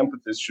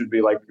should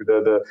be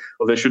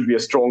there should be a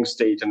strong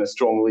state and a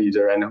strong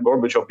leader, and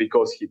Gorbachev,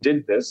 because he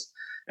did this.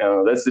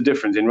 That's the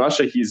difference. In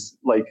Russia, he's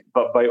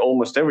by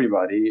almost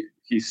everybody,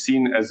 he's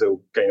seen as a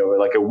kind of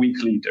a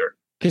weak leader,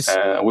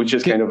 which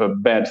is kind of a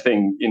bad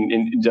thing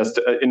in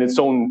its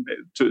own,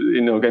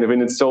 kind of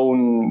in its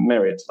own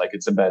merit.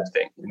 It's a bad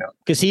thing,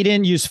 Because he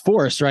didn't use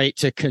force, right,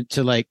 to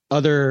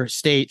other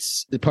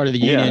states, part of the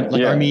union,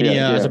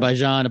 Armenia,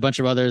 Azerbaijan, a bunch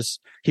of others.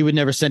 He would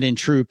never send in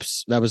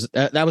troops. That was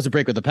a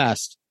break with the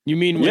past. You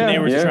mean when they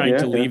were trying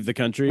to leave the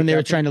country? When they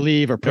were trying to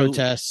leave or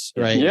protest,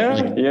 right? Yeah.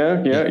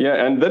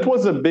 And that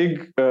was a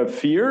big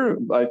fear,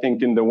 I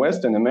think, in the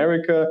West and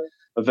America,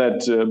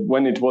 that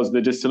when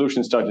the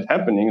dissolution started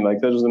happening,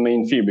 that was the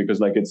main fear,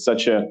 because it's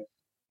such a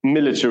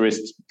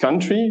militarist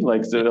country,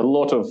 there's a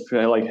lot of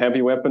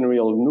heavy weaponry,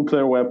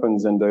 nuclear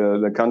weapons, and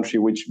the country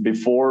which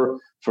before,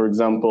 for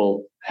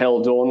example,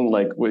 held on,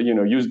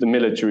 used the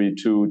military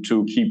to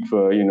keep,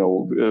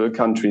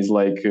 countries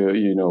like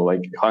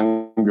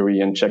Hungary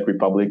and Czech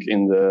Republic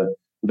in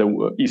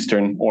the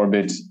eastern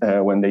orbit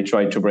when they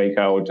tried to break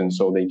out, and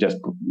so they just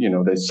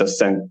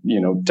sent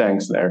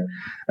tanks there,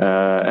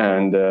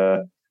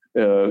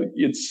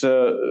 it's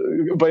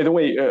by the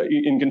way,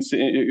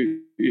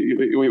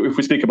 if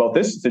we speak about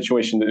this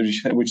situation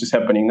which is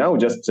happening now,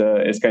 just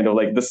it's kind of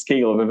the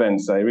scale of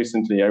events. I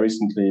recently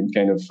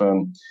kind of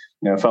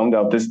found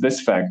out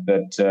this fact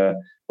that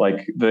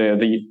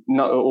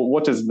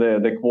what is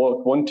the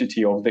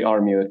quantity of the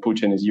army that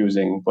Putin is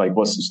using,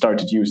 was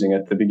started using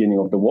at the beginning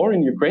of the war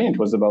in Ukraine. It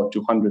was about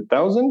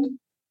 200,000.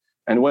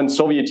 And when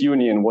Soviet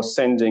Union was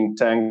sending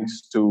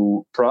tanks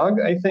to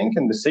Prague, I think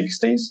in the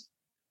 60s,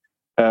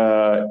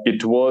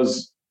 it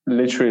was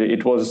literally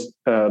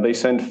they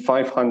sent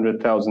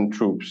 500,000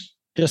 troops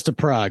just to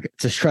Prague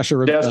to crush a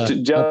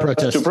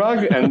protest to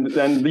Prague, and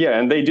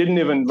they didn't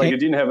even they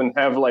didn't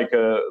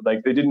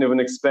even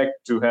expect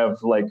to have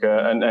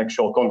an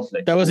actual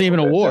conflict. That wasn't even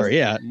a war.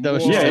 That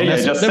was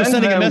just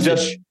sending a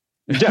message.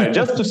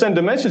 Just to send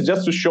a message,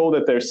 just to show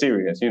that they're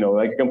serious.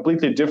 A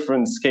completely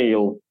different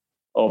scale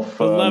of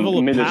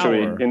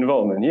military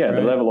involvement. Right.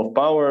 The level of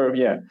power.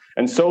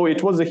 And so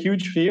it was a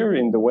huge fear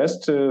in the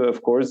West,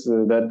 of course,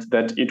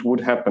 that it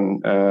would happen,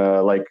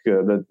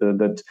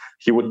 that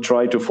he would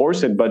try to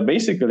force it. But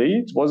basically,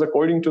 it was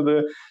according to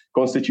the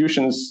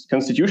constitution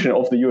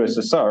of the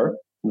USSR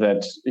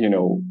that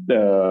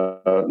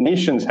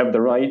nations have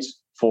the right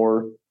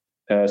for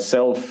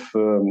self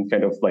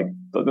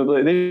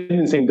they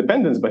didn't say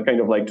independence, but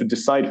to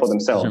decide for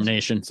themselves.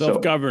 Determination,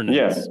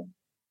 self-governance.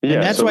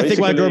 And that's why I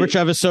think why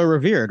Gorbachev is so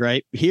revered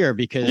right here,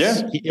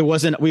 because it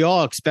wasn't, we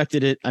all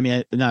expected it. I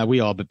mean, not we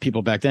all, but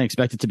people back then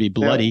expected to be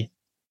bloody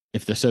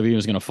if the Soviet Union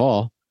was going to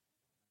fall,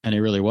 and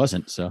it really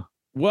wasn't. So,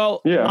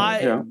 well,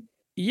 I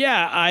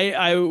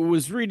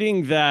was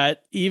reading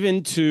that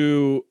even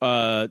to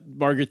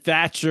Margaret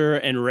Thatcher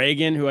and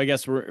Reagan, who I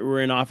guess were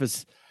in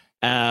office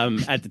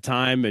at the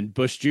time, and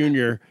Bush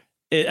Jr.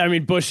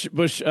 Bush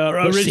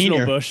original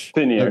Senior. Bush.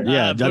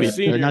 Senior. Bush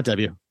Senior, not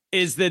W.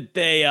 Is that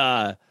they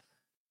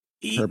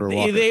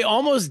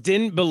almost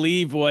didn't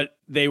believe what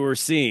they were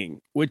seeing,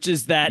 which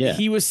is that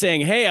he was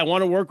saying, "Hey, I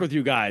want to work with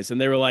you guys," and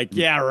they were like,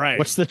 "Yeah, right.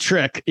 What's the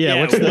trick?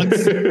 What's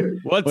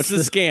the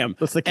scam?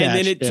 What's the catch?" And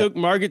then it took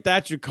Margaret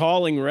Thatcher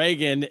calling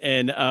Reagan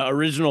and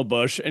original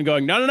Bush and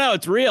going, "No,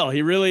 it's real.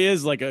 He really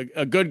is like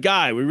a good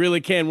guy. We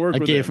really can work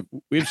with him.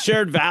 We have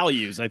shared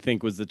values." I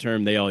think was the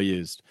term they all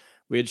used.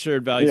 We had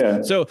shared values.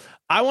 Yeah. So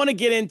I want to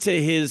get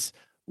into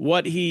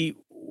what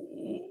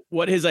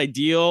his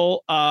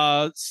ideal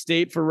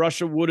state for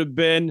Russia would have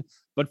been.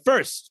 But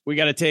first, we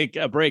got to take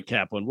a break,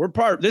 Kaplan. We're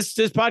this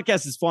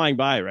podcast is flying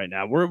by right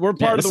now. We're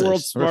part of the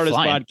world's smartest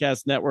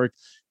podcast network.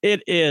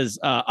 It is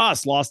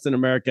us, Lost in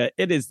America.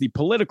 It is the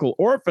Political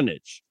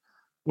Orphanage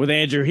with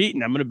Andrew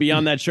Heaton. I'm going to be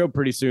on that show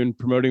pretty soon,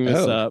 promoting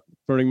this,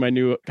 promoting my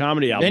new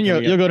comedy album. Then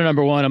you'll go to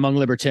number one among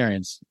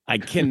libertarians. I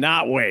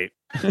cannot wait.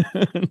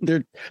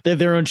 They have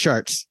their own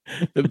charts.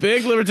 The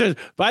big libertarians.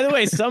 By the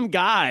way, some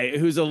guy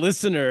who's a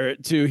listener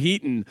to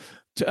Heaton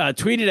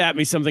tweeted at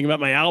me something about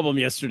my album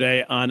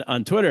yesterday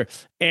on Twitter,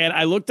 and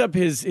I looked up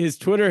his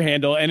Twitter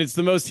handle, and it's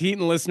the most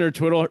Heaton listener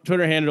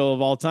Twitter handle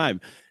of all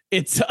time.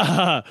 It's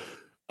a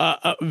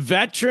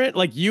veteran,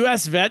 like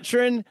U.S.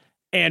 veteran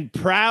and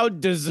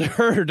proud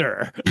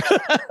deserter.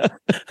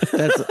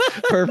 That's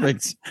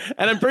perfect.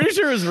 And I'm pretty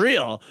sure it was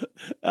real.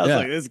 I was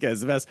like, this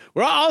guy's the best.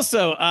 We're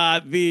also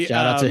shout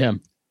out to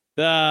him.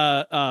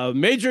 The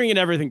Majoring in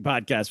Everything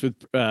podcast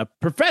with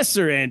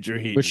Professor Andrew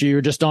Heaton, which you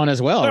were just on as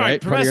well,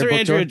 right? Professor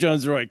Andrea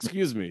Jones-Roy.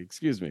 Excuse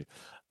me.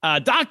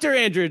 Dr.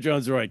 Andrea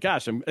Jones-Roy.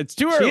 Gosh, it's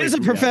too early. She is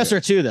a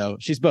professor too, though.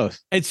 She's both.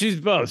 And she's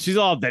both. She's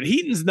all of that.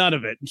 Heaton's none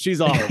of it.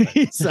 She's all of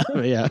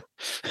it. Yeah.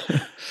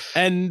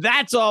 And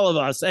that's all of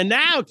us. And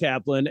now,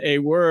 Kaplan, a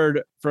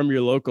word from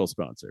your local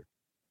sponsor.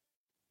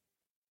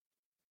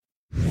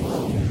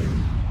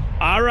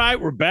 All right,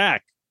 we're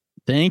back.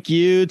 Thank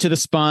you to the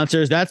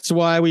sponsors. That's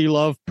why we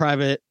love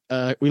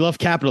we love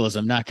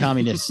capitalism, not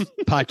communist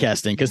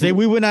podcasting, because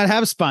we would not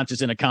have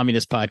sponsors in a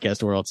communist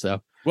podcast world.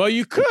 So, well,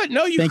 you could.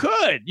 No, you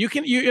could.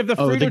 You have the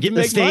freedom to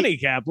make money,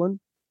 Kaplan.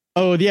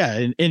 Oh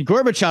yeah, and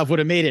Gorbachev would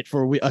have made it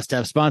for us to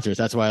have sponsors.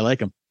 That's why I like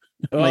him.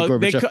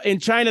 In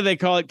China, they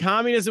call it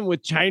communism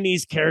with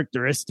Chinese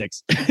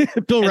characteristics.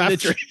 Bill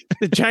Raftery.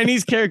 The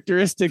Chinese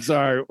characteristics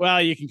are,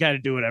 well, you can kind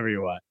of do whatever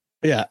you want.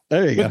 Yeah,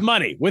 there you go.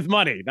 With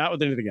money, not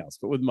with anything else,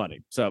 but with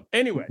money. So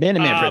anyway,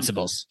 man-to-man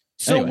principles.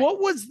 So anyway. What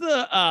was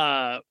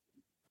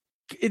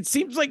it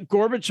seems like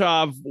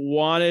Gorbachev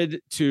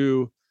wanted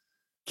to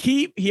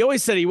keep, he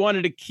always said he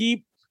wanted to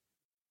keep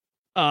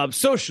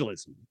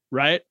socialism,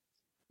 right?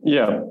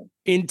 Yeah.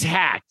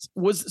 Intact.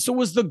 Was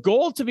the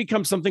goal to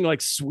become something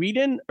like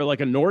Sweden or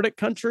like a Nordic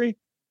country?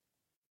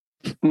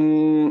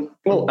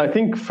 Well, I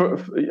think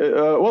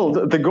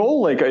the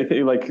goal,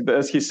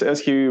 as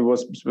he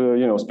was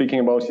speaking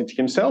about it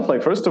himself,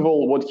 like first of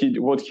all, what he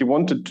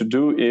wanted to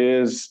do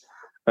is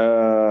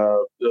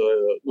to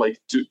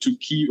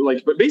keep,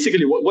 but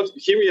basically what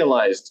he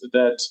realized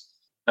that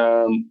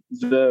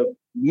the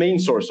main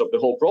source of the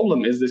whole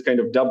problem is this kind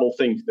of double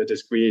think that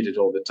is created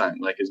all the time.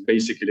 Like, it's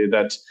basically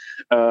that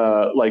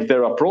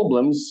there are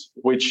problems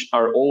which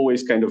are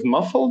always kind of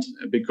muffled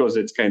because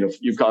it's kind of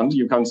you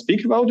can't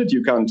speak about it,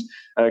 you can't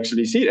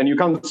actually see it, and you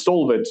can't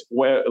solve it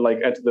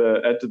at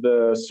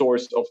the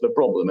source of the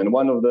problem. And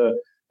one of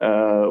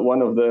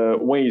the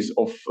ways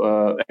of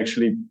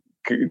actually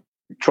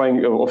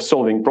of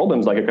solving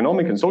problems like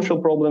economic and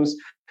social problems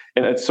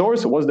and at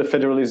source was the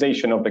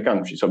federalization of the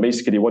country. So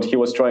basically what he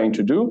was trying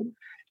to do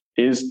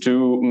is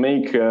to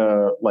make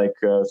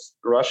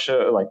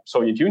Russia, like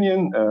Soviet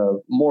Union,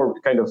 more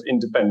kind of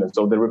independent.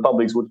 So the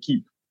republics would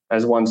keep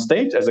as one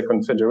state, as a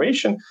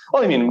confederation.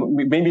 Well, I mean,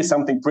 maybe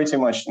something pretty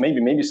much,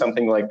 maybe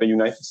something like the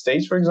United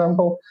States, for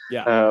example,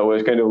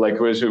 where kind of like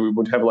where we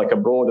would have like a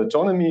broad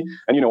autonomy.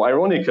 And, you know,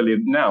 ironically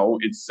now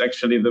it's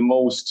actually the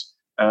most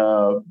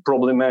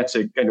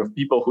problematic kind of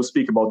people who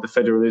speak about the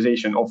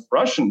federalization of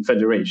Russian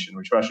Federation,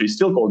 which Russia is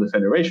still called the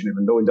Federation,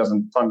 even though it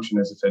doesn't function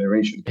as a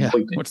federation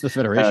completely. Yeah, what's the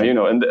Federation? You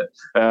know, and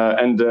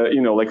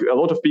you know, like a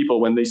lot of people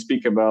when they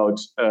speak about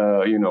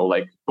you know,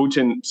 like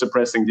Putin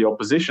suppressing the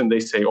opposition, they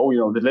say, oh, you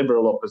know, the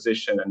liberal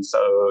opposition, and so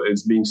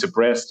it's being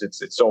suppressed.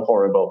 It's so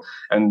horrible.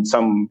 And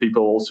some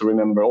people also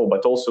remember, oh,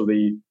 but also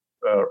the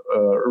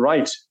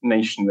right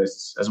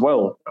nationalists as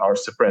well are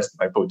suppressed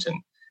by Putin.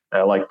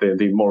 Like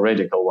the more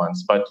radical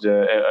ones. But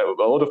a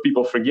lot of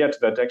people forget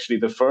that actually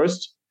the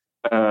first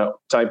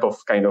type of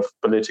kind of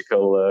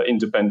political,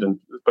 independent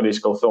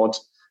political thought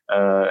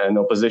and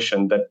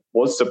opposition that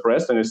was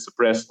suppressed and is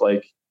suppressed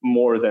like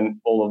more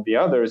than all of the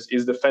others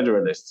is the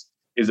Federalists,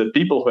 is that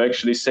people who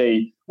actually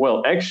say,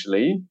 well,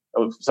 actually,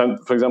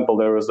 for example,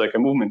 there was like a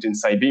movement in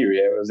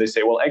Siberia where they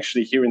say, well,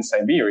 actually here in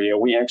Siberia,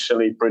 we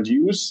actually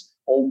produce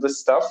all the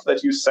stuff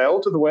that you sell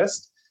to the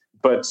West,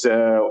 but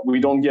we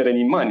don't get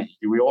any money.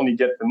 We only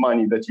get the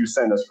money that you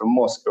send us from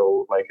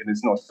Moscow, like, and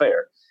it's not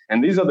fair.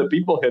 And these are the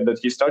people that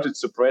he started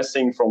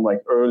suppressing from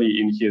like early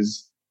in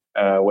his,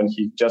 when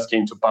he just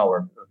came to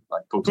power,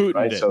 like Putin,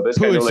 right? Did. So this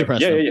kind of like,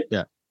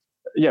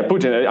 yeah,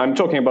 Putin. I'm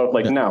talking about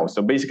like now.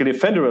 So basically,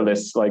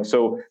 federalists, like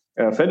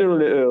federal,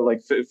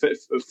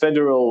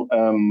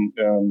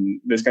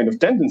 this kind of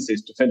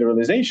tendencies to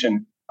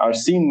federalization are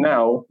seen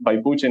now by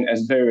Putin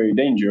as very, very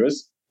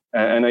dangerous.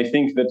 And I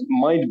think that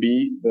might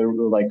be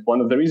one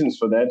of the reasons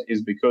for that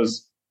is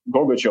because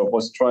Gorbachev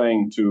was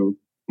trying to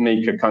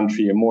make a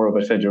country more of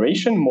a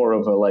federation, more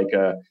of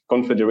a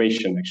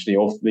confederation, actually,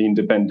 of the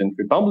independent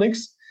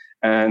republics,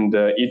 and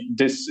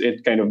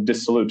it kind of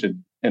dissoluted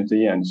at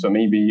the end. So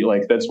maybe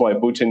like that's why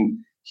Putin,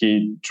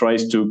 he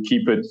tries to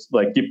keep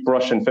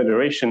Russian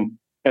Federation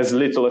as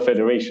little a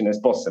federation as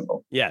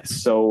possible. Yes.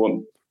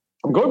 So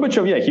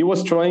Gorbachev, he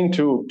was trying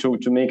to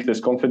make this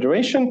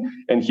confederation,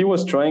 and he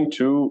was trying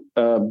to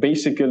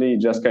basically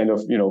just kind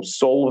of, you know,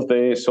 solve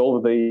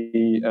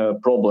the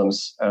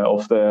problems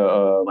of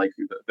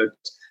that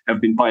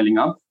have been piling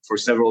up for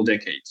several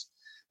decades.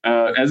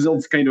 As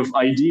of kind of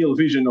ideal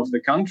vision of the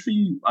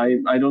country,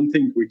 I don't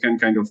think we can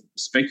kind of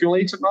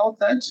speculate about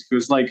that,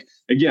 because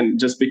again,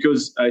 just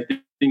because I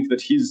think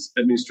that his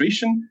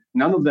administration,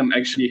 none of them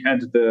actually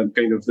had the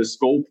kind of the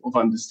scope of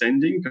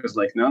understanding, because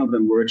none of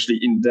them were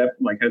actually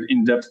had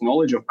in-depth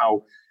knowledge of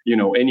how, you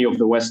know, any of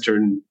the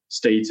Western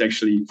states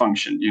actually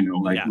function, you know,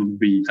 would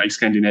be like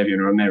Scandinavian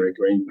or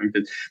America or anything like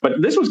that.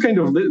 But this was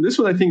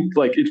I think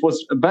it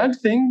was a bad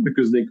thing,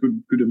 because they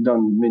could have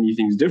done many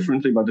things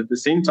differently, but at the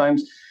same time,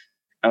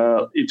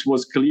 it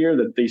was clear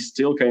that they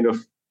still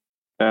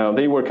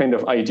they were kind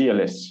of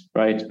idealists,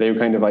 right? They were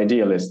kind of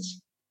idealists.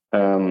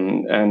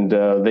 And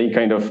they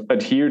kind of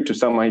adhered to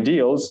some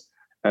ideals,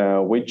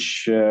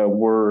 which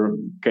were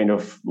kind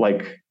of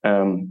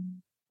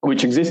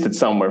which existed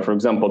somewhere, for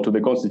example, to the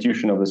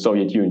constitution of the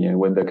Soviet Union,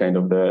 where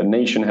the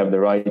nation have the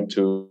right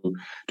to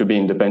be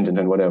independent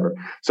and whatever.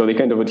 So they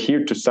kind of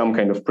adhered to some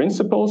kind of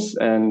principles,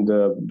 and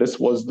this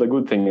was the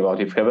good thing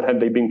about it. Had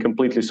they been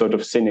completely sort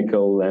of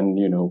cynical and,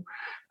 you know,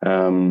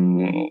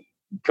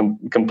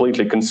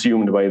 completely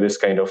consumed by this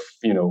kind of,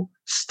 you know,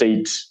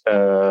 state,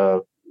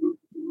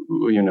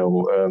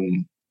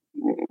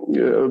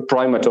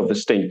 primate of the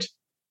state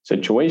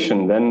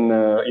situation, then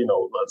you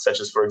know, such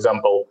as, for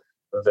example,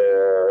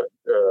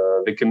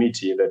 the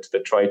committee that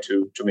tried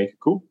to make a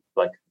coup,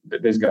 like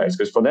these guys,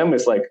 because for them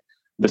it's like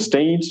the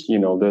state, you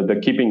know, the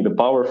keeping the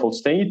powerful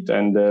state,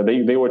 and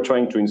they were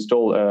trying to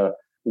install a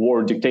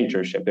war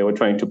dictatorship. They were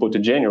trying to put a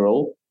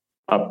general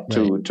up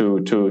to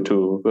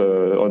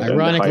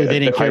ironically, they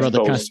didn't care about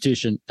the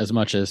Constitution as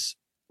much as.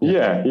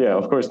 Yeah,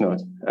 of course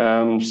not.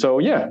 So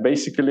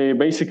basically,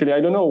 I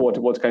don't know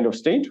what kind of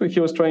state he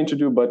was trying to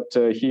do, but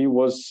he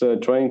was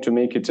trying to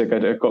make it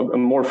a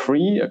more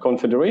free, a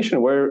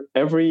confederation where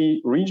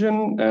every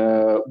region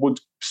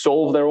would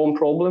solve their own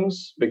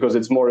problems because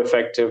it's more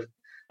effective.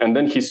 And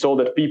then he saw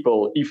that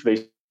people, if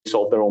they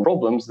solve their own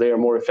problems, they are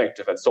more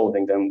effective at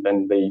solving them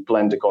than the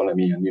planned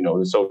economy and, you know,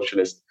 the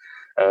socialist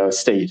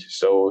state.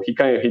 So he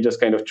just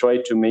kind of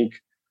tried to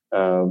make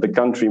the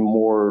country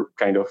more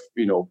kind of,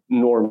 you know,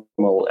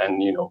 normal,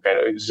 and, you know,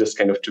 it's just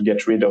kind of to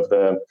get rid of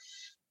the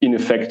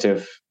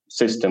ineffective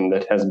system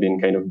that has been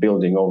kind of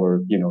building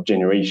over, you know,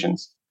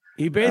 generations.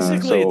 He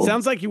basically, it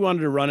sounds like he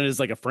wanted to run it as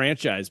like a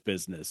franchise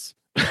business,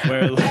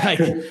 where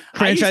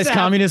franchise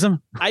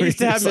communism. I used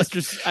to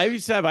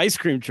have ice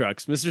cream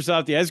trucks, Mr.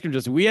 Softy ice cream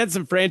trucks. We had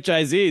some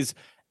franchisees,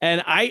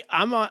 and I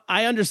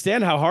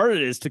understand how hard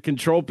it is to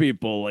control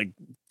people like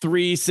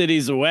 3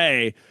 cities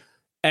away,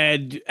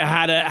 and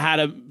how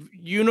to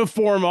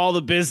uniform all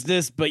the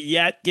business, but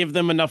yet give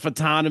them enough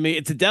autonomy.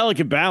 It's a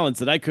delicate balance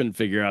that I couldn't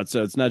figure out.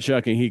 So it's not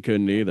shocking he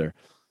couldn't either.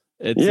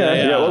 It's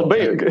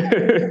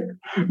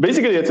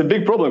basically, it's a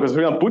big problem because,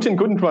 for example, Putin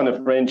couldn't run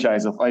a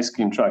franchise of ice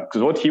cream truck,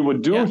 because what he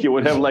would do, he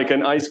would have like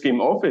an ice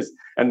cream office,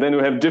 and then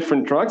we have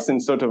different trucks in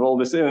sort of all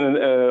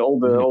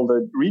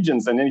the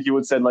regions, and then he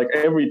would say like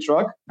every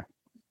truck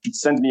should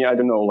send me, I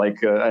don't know,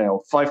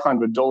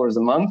 $500 a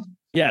month.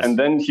 Yes. And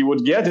then he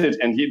would get it,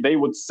 and they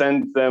would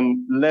send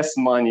them less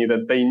money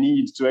that they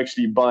need to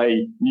actually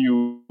buy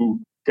new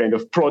kind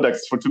of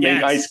products to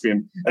make ice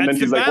cream. And then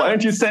he's like, why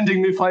aren't you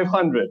sending me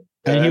 500?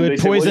 And he would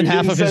poison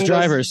half of his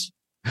drivers.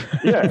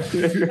 Yeah.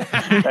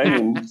 I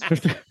mean,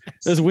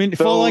 those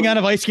falling out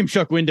of ice cream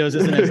truck windows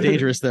isn't as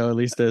dangerous, though, at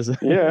least as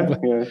yeah.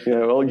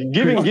 Well,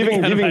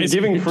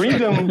 giving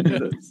freedom.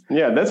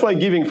 That's why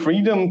giving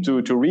freedom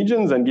to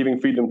regions and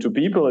giving freedom to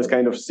people is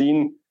kind of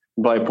seen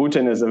by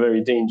Putin as a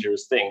very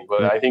dangerous thing.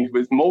 But I think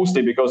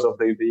mostly because of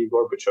the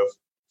Gorbachev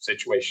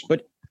situation.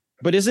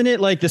 But isn't it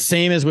like the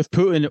same as with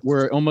Putin,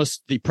 where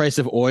almost the price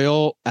of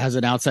oil has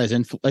an outsized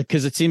influence?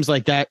 Because it seems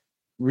like that,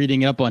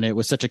 reading up on it,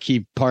 was such a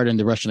key part in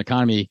the Russian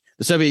economy.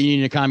 The Soviet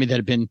Union economy that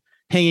had been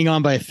hanging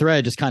on by a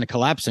thread, just kind of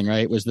collapsing,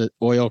 right? Was the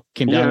oil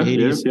came down in the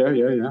 80s.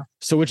 Yeah.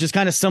 So which is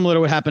kind of similar to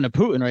what happened to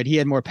Putin, right? He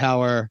had more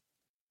power,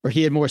 or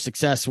he had more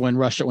success when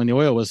the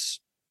oil was.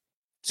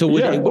 So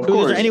was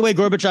there any way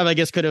Gorbachev, I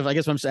guess what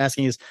I'm just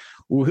asking is,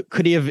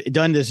 could he have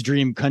done this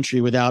dream country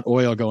without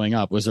oil going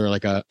up? Was there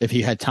like if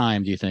he had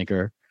time, do you think,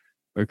 or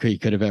he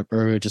could have,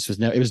 or it just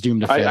it was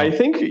doomed to fail? I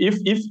think if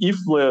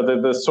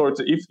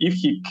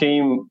he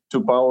came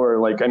to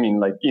power,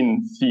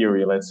 in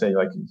theory, let's say,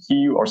 like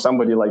he or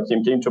somebody like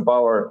him came to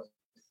power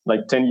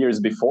like 10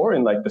 years before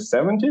in like the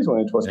 70s,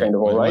 when it was kind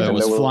of all right. Oil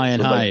was flying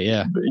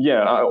high,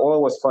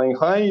 oil was flying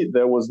high.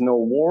 There was no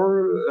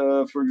war,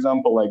 for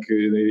example, like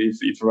if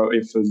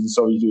the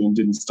Soviet Union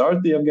didn't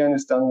start the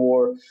Afghanistan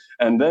war,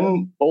 and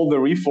then all the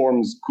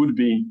reforms could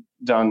be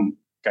done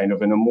kind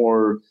of in a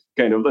more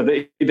kind of,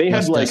 they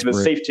had like the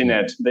safety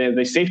net,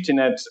 the safety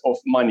net of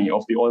money,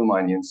 of the oil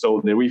money, and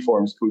so the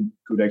reforms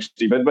could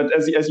actually, but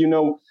as you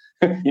know,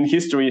 in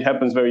history it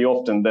happens very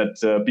often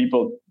that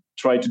people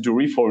try to do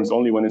reforms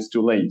only when it's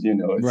too late,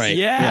 Right.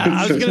 Yeah.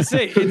 I was going to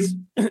say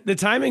the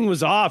timing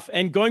was off.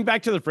 And going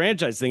back to the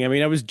franchise thing, I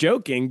mean, I was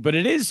joking, but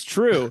it is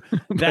true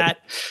that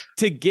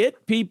to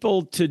get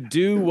people to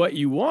do what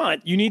you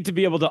want, you need to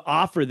be able to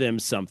offer them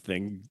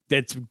something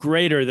that's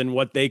greater than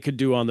what they could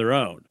do on their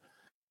own.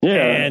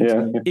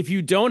 If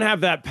you don't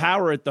have that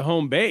power at the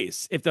home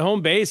base, if the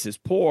home base is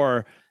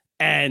poor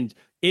and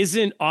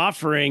isn't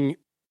offering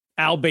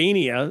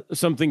Albania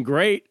something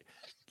great,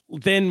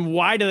 then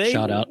why do they?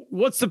 Shout out.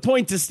 What's the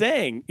point to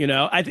staying?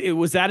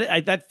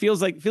 That feels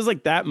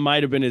like that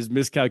might have been his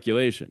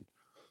miscalculation.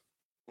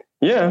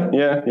 Yeah.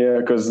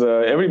 Because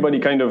everybody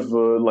kind of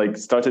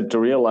started to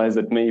realize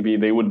that maybe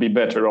they would be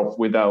better off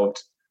without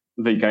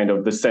the kind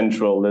of the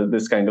central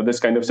this kind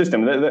of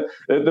system.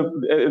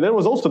 There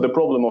was also the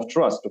problem of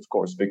trust, of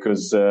course,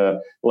 because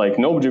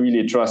nobody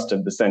really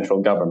trusted the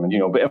central government.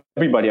 But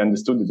everybody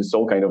understood that it's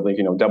all kind of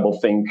double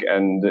think,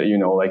 and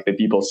the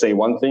people say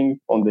one thing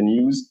on the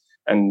news,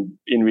 and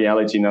in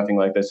reality, nothing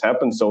like this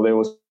happened. So there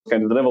was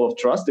kind of the level of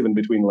trust even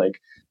between,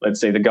 let's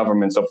say, the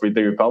governments of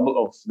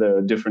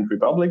the different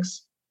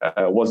republics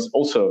was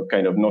also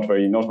kind of not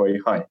very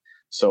high.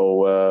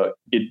 So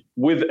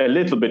with a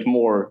little bit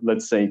more,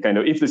 let's say, kind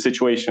of, if the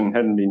situation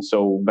hadn't been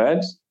so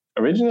bad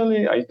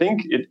originally, I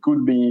think it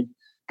could be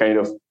kind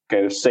of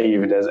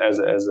saved as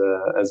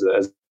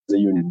a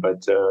union.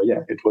 But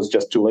it was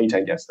just too late,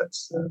 I guess.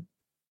 That's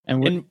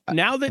and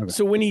now that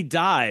so when he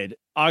died,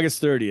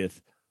 August 30th.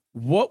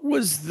 What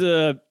was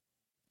the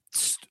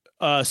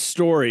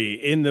story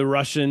in the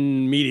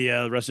Russian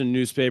media, Russian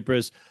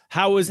newspapers?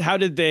 How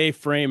did they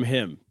frame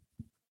him?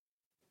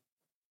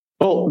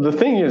 Well, the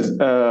thing is,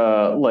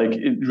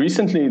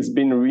 recently it's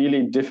been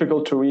really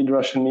difficult to read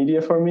Russian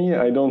media for me.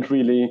 I don't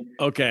really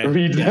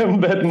read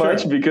them that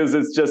much because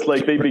it's just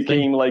like they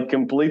became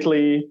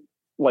completely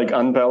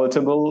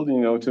unpalatable,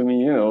 to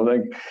me,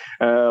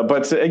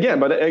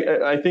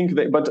 I think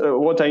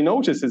what I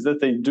notice is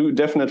that they do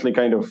definitely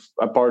kind of,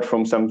 apart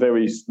from some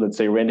very, let's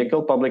say,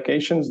 radical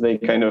publications, they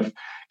kind of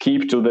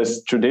keep to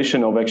this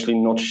tradition of actually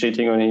not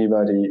shitting on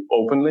anybody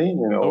openly,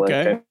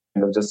 kind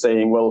of just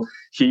saying, well,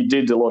 he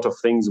did a lot of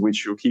things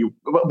which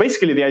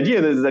basically the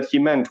idea is that he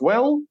meant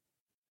well,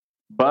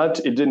 but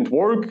it didn't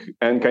work.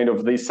 And kind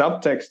of the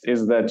subtext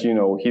is that,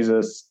 he's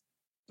a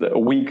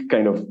weak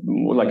kind of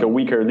a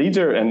weaker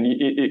leader, and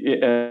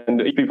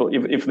people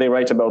if they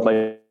write about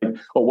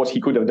what he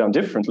could have done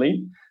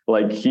differently,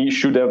 he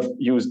should have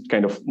used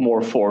kind of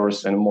more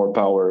force and more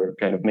power,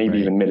 kind of maybe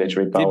even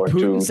military power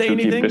to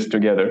keep this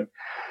together.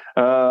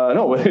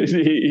 No,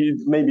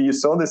 maybe you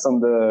saw this on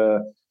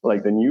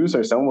the news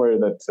or somewhere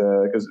that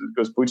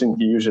because Putin,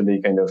 he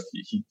usually kind of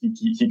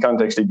he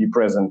can't actually be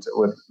present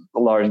with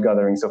large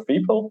gatherings of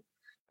people.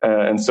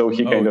 And so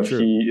he kind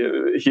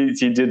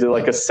he did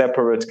a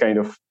separate kind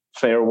of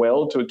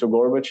farewell to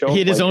Gorbachev. He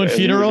had his own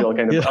funeral,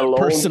 kind of alone.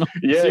 Personal.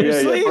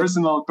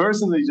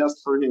 Personally,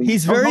 just for him.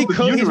 He's very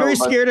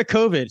scared of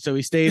COVID, so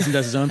he stays and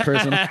does his own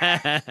personal.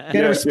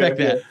 Gotta respect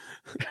that.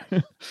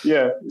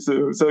 Yeah,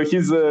 so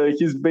he's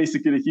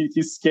basically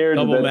he's scared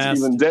Double that masked.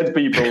 even dead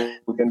people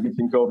can get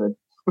COVID.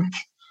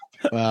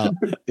 Wow.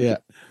 Yeah.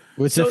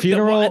 With So the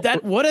funeral,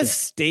 what a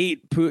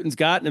state Putin's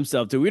gotten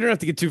himself to. We don't have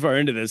to get too far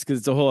into this because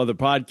it's a whole other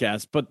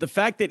podcast. But the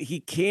fact that he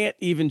can't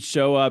even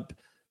show up,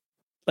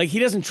 like he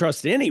doesn't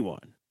trust anyone,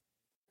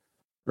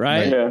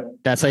 right? Yeah,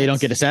 that's how you don't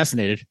get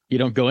assassinated. You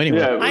don't go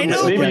anywhere. yeah. I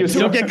know, maybe but you You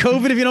don't get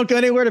COVID if you don't go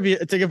anywhere.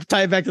 To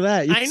tie it back to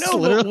that, You I just know,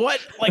 but literally-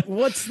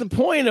 what's the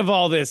point of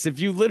all this if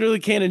you literally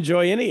can't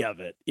enjoy any of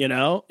it? You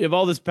know, you have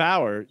all this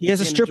power. he has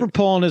a You can't stripper enjoy-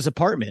 pole in his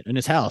apartment in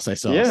his house. I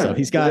saw. Yeah. So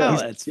he's got. Well,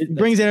 he's- that's- he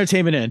brings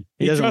entertainment in.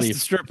 He He doesn't trusts leave. the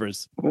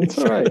strippers. That's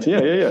all right.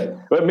 Yeah.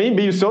 But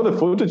maybe you saw the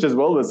footage as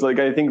well. It's like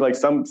I think like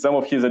some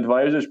of his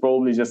advisors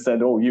probably just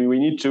said, "Oh, we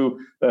need to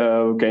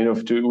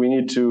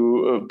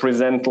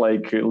present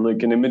like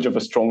an image of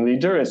a strong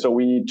leader, and so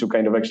we need to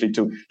kind of actually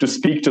to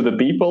speak to the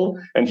people."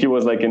 And he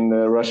was like in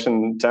a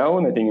Russian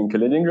town, I think in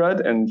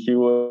Kaliningrad, and he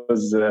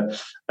was the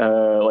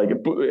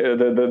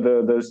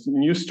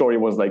news story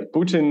was like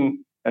Putin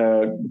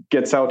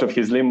gets out of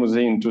his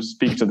limousine to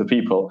speak to the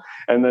people,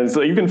 and then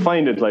so you can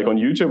find it like on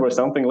YouTube or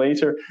something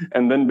later,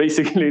 and then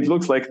basically it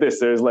looks like this.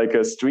 There's like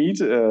a street,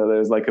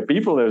 there's like a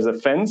people, there's a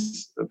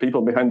fence,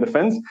 people behind the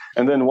fence,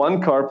 and then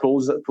one car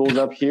pulls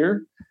up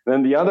here,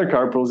 then the other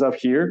car pulls up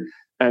here,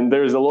 and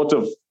there's a lot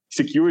of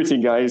security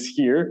guys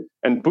here,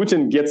 and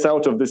Putin gets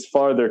out of this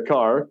farther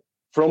car.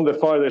 From the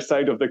farther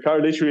side of the car,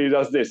 literally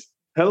does this.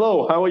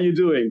 Hello, how are you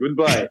doing?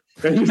 Goodbye.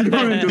 And he's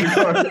going into the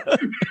car.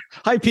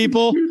 Hi,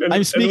 people. And-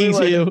 I'm speaking and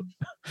we're to like, you.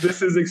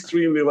 This is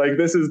extremely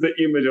this is the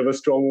image of a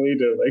strong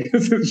leader. Like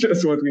this is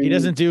just what we He need.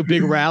 doesn't do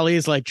big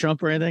rallies like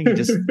Trump or anything. He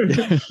just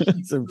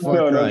it's a far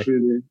No, cry. not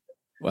really.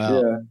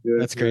 Wow, Yeah,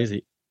 that's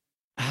crazy.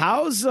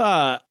 How's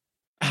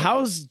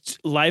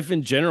life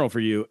in general for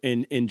you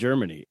in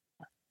Germany?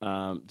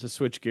 To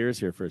switch gears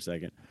here for a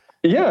second.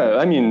 Yeah,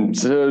 I mean,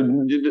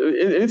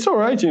 it's all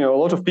right. A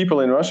lot of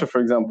people in Russia,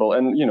 for example,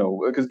 and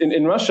because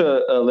in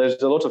Russia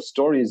there's a lot of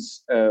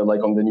stories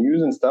like on the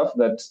news and stuff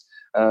that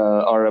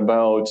are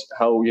about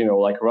how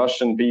like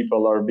Russian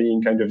people are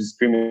being kind of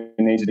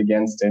discriminated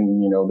against in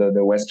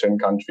the Western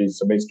countries.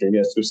 So basically,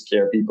 yes, to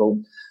scare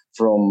people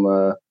from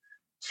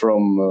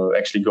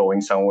actually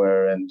going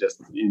somewhere, and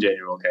just in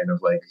general, kind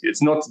of like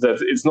it's not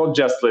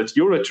just that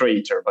you're a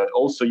traitor, but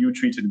also you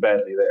treated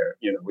badly there.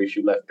 If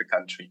you left the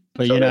country.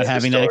 But So you're not that's the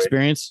having that story.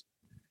 experience.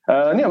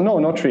 No,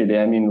 not really.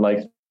 I mean, like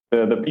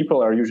the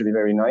people are usually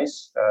very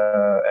nice,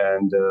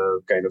 and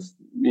kind of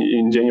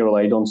in general,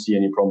 I don't see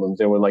any problems.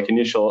 There were like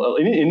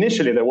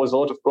initially there was a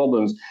lot of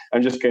problems.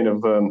 I'm just kind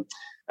of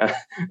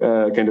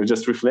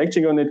just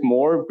reflecting on it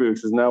more,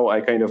 because now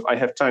I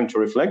have time to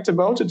reflect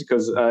about it,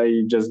 because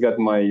I just got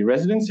my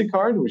residency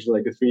card, which is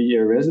like a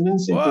 3-year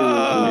residency.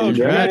 Whoa,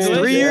 Congrats.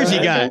 Germany. 3 years you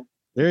Yeah, got.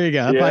 There you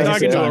go. Yeah,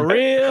 Probably Talking to time.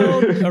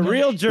 a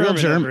real German. Real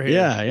German. over here.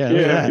 Yeah.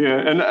 Look at that.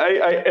 Yeah,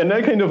 and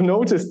I kind of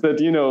noticed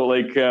that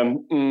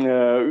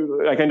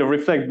I kind of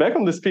reflect back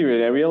on this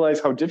period. I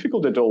realized how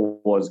difficult it all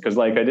was, because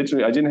like I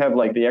didn't have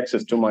like the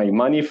access to my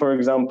money, for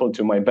example,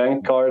 to my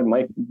bank card.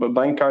 My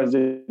bank cards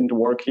didn't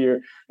work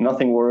here.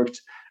 Nothing worked.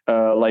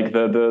 Like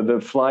the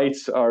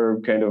flights were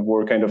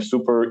kind of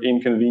super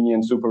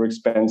inconvenient, super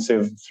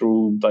expensive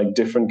through like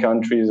different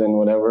countries and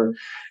whatever.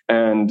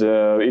 And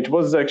it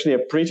was actually a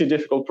pretty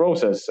difficult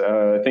process,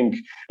 I think.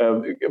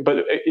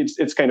 But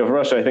it's kind of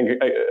Russia. I think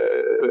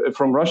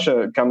from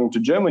Russia coming to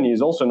Germany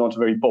is also not a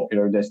very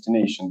popular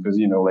destination, because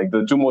like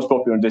the two most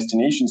popular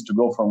destinations to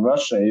go from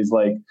Russia is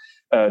like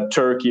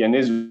Turkey and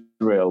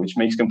Israel, which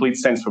makes complete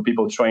sense for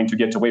people trying to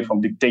get away from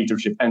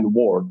dictatorship and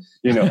war.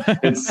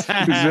 It's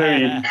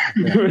very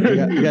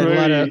You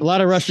got a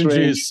lot of Russian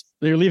strange. Jews.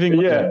 They're leaving.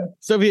 Yeah.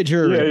 Soviet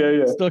Jewry.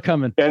 Yeah. Still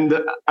coming. And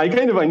I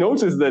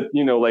noticed that,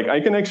 like I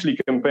can actually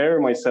compare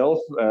myself,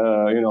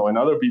 and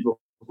other people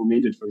who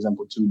made it, for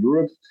example, to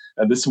Europe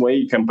this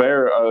way,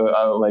 compare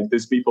like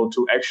these people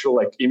to actual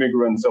like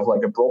immigrants of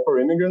like a proper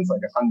immigrants,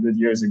 like 100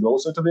 years ago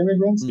sort of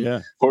immigrants,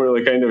 Yeah. who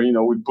like kind of,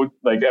 would put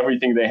like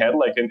everything they had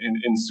like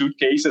in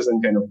suitcases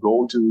and kind of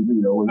go to,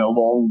 in a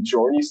long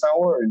journey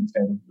somewhere, and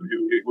kind of,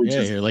 which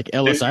is You're like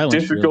Ellis Island.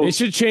 difficult. They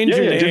should change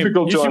your name.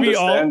 difficult You to should be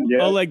understand.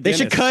 Yeah. Oleg They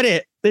should Dennis. cut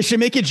it. They should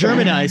make it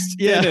Germanized.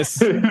 Yeah. Dennis.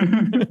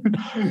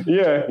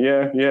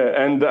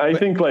 yeah. And I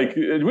think like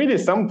really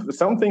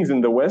some things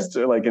in the West,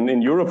 like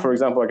in Europe, for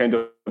example, are kind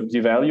of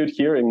devalued.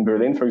 Here in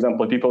Berlin, for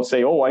example, people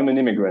say, "Oh, I'm an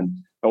immigrant."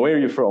 "Oh, where are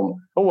you from?"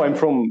 "Oh, I'm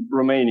from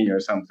Romania," or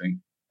something.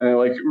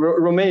 Like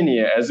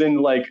Romania, as in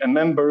like a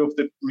member of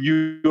the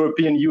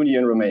European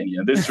Union,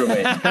 Romania. This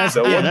Romania.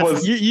 So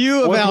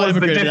you what about was the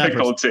immigrated that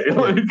person.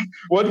 difficulty? Like,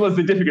 what was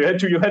the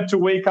difficulty? You had to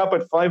wake up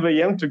at 5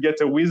 a.m. to get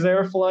a Wizz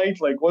Air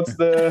flight. Like, what's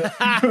the?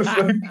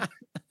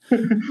 Oh,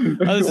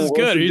 this is What's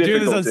good. the Are you doing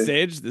this on difficulty?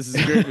 stage? This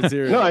is great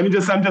material. No, I'm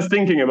just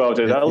thinking about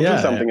it. I'll Yeah.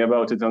 do something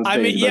about it on stage.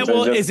 I mean, yeah. but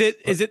Well, just-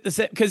 is it the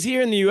same? Because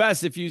here in the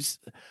U.S., if you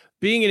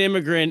being an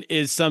immigrant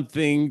is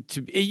something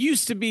it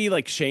used to be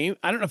like shame.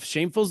 I don't know if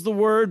shameful is the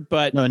word,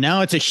 but no,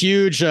 now it's a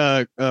huge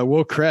woke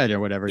cred or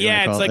whatever.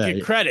 Yeah, it's like a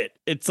credit.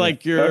 It's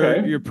like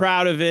you're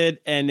proud of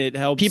it, and it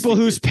helps people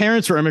whose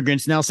parents were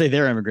immigrants now say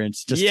they're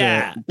immigrants just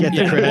to get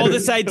the credit. Well,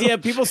 this idea,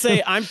 people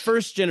say I'm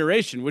first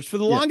generation, which for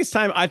the longest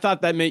time I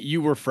thought that meant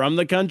you were from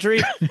the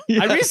country.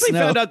 Yes, I recently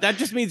found out that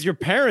just means your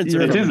parents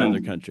are from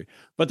another country.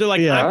 But they're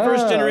like, I'm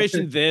first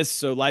generation this,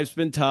 so life's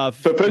been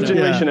tough. So first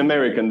generation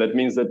American, that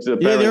means that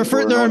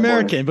they're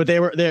American, but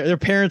their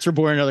parents were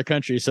born in another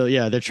country. So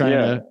they're trying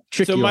to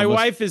trick you. So my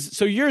wife is,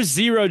 so you're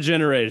 0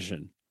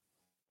 generation.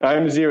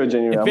 I'm 0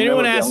 generation. If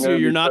anyone asks you,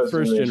 you're not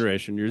first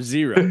generation. You're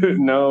 0.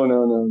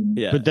 No.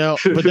 Yeah. But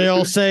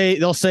they'll say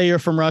you're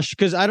from Russia.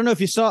 Because I don't know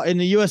if you saw in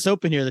the US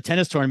Open here, the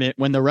tennis tournament,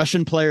 when the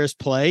Russian players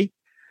play,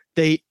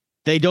 they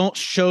don't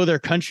show their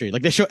country.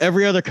 Like they show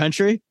every other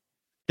country.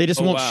 They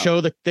just won't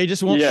show the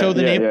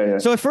name. Yeah.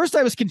 So at first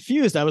I was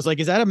confused. I was like,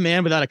 is that a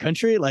man without a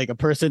country? Like a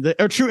person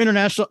or true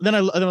international? Then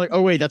I'm like,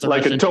 oh wait, that's a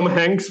like Russian. a Tom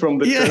Hanks from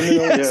the terminal.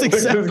 Yes,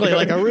 exactly.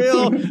 Like a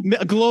real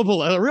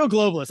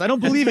globalist. I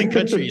don't believe in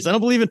countries. I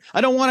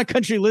don't want a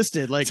country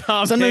listed. Like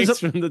Tom Hanks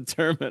from the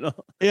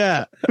terminal.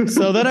 Yeah.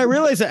 So then I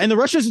realized that, and the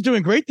Russians are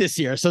doing great this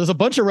year. So there's a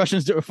bunch of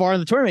Russians far in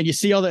the tournament. You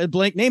see all the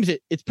blank names.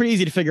 It's pretty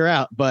easy to figure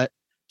out, but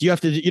you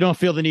don't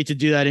feel the need to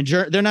do that. And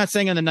they're not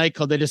saying on the night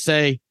club. They just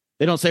say.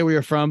 They don't say where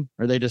you're from,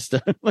 or they just.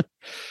 Well,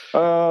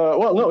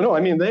 no.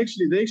 I mean, they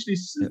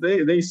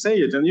say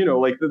it,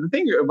 and like the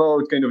thing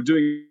about kind of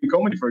doing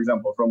comedy, for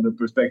example, from the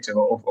perspective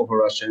of a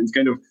Russian, it's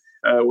kind of.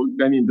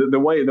 I mean, the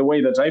way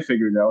that I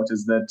figured out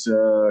is that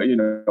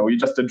you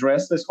just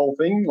address this whole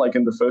thing like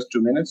in the first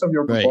 2 minutes of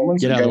your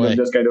performance, and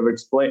just kind of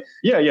explain.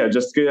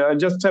 Just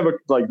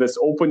have this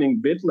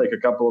opening bit, like a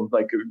couple of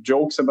like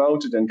jokes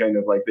about it, and kind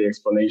of like the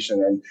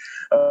explanation.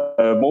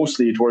 And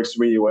mostly it works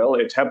really well.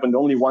 It happened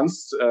only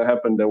once.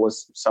 There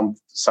was some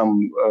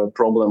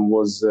problem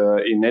was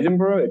in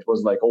Edinburgh. It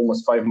was like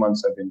almost 5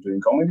 months I've been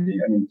doing comedy.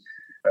 I mean,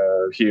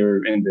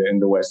 here in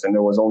the West, and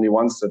there was only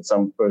once that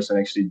some person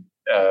actually.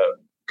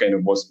 Kind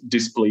of was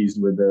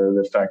displeased with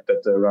the fact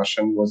that the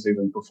Russian was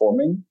even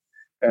performing.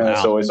 Wow.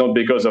 So it's not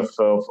because of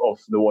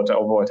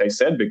what I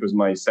said, because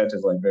my set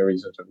is like very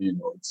sort of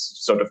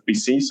it's sort of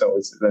PC, so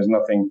there's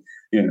nothing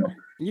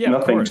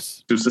nothing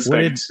to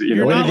suspect.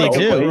 You're not like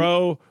a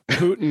pro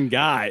Putin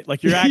guy.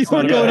 Like you're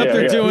actually going up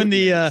there doing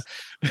the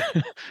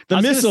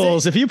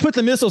missiles. If you put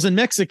the missiles in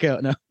Mexico,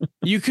 no,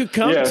 you could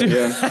come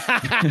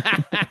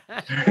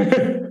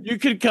you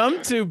could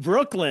come to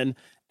Brooklyn.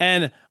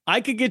 And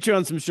I could get you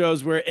on some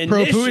shows where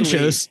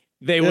initially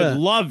they would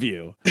love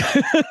you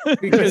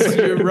because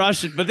you're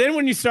Russian. But then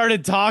when you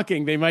started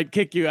talking, they might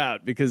kick you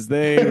out because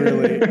they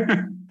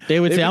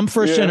would say, I'm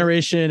first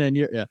generation and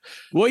you're,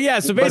 Well, yeah.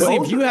 So basically,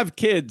 if you have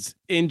kids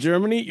in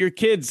Germany, your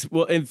kids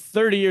will, in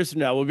 30 years from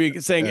now, will be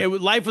saying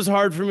life was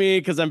hard for me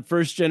because I'm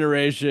first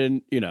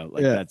generation,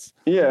 that's.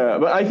 Yeah.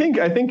 But I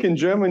think in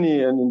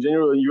Germany and in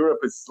general in Europe,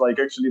 it's like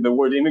actually the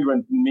word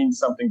immigrant means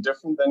something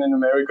different than in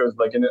America. It's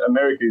like in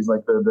America is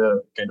like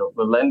the kind of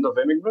the land of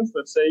immigrants,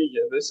 let's say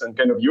this, and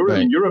kind of Europe.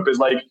 Right. In Europe is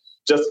like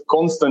just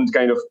constant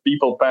kind of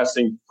people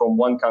passing from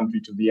one country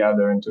to the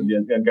other and to the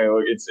end.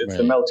 It's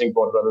the melting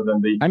pot rather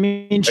than the. I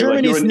mean,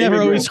 Germany's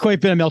never always quite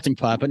been a melting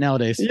pot, but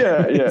nowadays.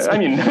 Yeah. I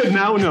mean,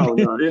 now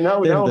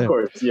of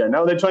course. Yeah.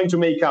 Now they're trying to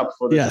make up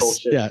for this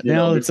bullshit. Yeah.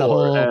 Now it's a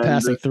whole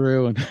passing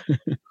through. And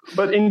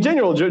but in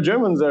general,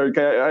 Germans are.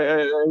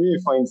 I really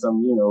find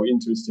some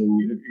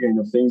interesting kind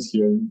of things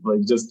here.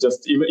 Like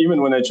just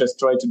even when I just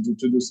try to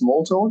do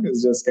small talk,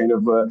 it's just kind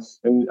of.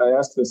 And I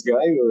asked this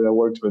guy who I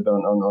worked with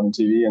on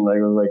TV, and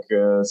I was like,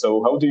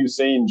 so how do you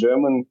say in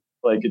German?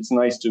 Like it's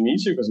nice to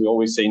meet you, because we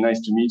always say nice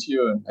to meet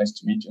you and nice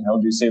to meet you. How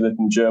do you say that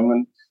in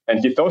German? And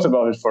he thought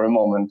about it for a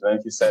moment, and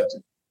he said,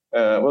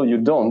 well, you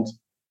don't.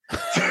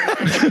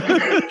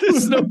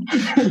 This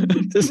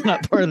is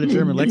not part of the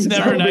German lexicon.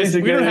 Never nice.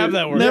 We don't have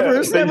that word.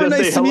 It's never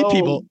nice to meet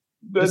people.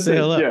 That's say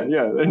hello.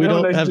 Yeah. We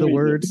don't have the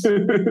words.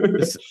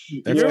 That's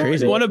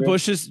crazy. One of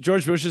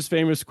George Bush's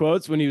famous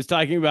quotes when he was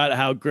talking about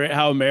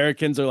how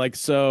Americans are like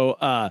so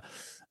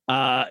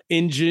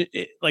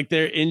like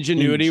their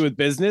ingenuity with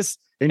business.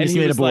 And he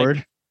made a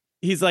board.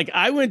 He's like,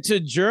 I went to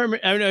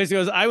Germany. He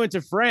goes, I went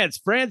to France.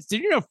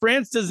 Did you know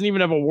France doesn't even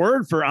have a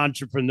word for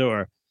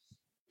entrepreneur?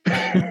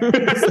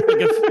 It's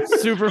like a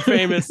super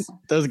famous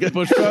Bush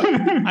quote.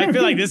 I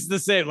feel like this is the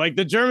same. Like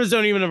the Germans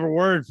don't even have a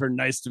word for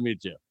nice to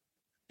meet you.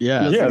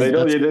 Yeah. They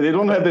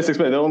don't have this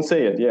expression. They don't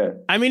say it. Yeah.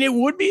 I mean, it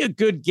would be a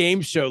good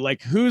game show.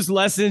 Like, who's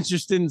less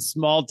interested in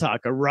small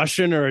talk, a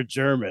Russian or a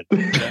German?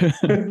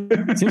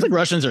 It seems like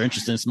Russians are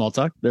interested in small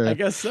talk. I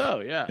guess so.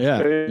 Yeah.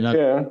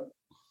 Yeah.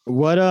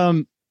 What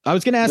I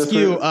was going to ask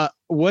you,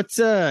 what's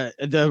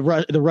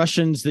the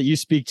Russians that you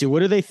speak to?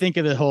 What do they think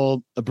of the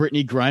whole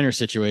Brittany Griner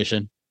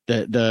situation?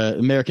 The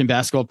American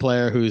basketball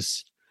player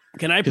who's.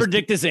 Can I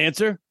predict his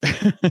answer?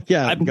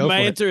 Yeah. My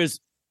answer is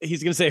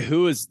he's going to say,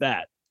 "Who is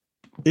that?"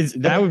 Is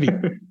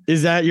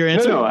that your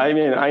answer? No, I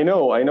mean, I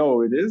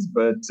know it is,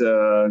 but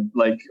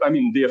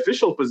the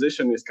official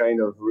position is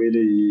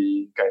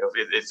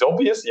it's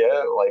obvious,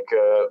 yeah.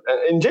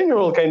 In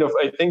general,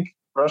 I think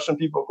Russian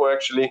people who are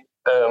actually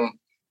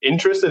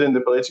interested in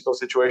the political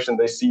situation,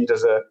 they see it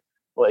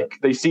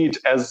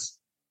as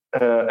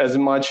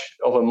much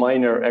of a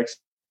minor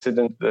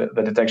accident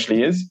that it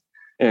actually is.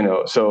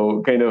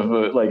 So I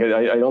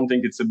don't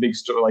think it's a big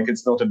story.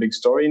 It's not a big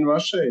story in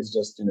Russia. It's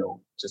just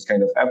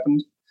kind of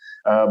happened.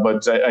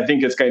 But I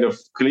think it's kind of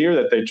clear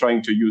that they're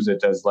trying to use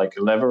it as like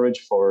a leverage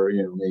for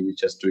maybe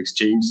just to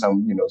exchange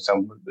some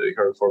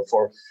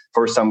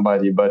for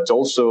somebody. But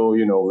also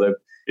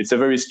it's a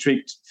very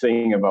strict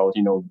thing about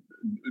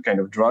kind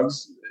of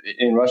drugs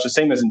in Russia,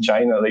 same as in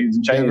China. Like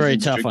in China, very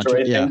tough on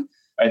it. Yeah,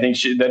 I think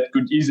that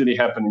could easily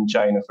happen in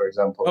China, for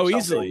example. Oh,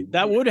 easily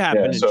that would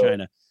happen in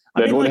China.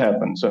 That would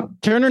happen. So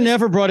Turner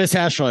never brought his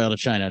hash oil to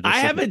China.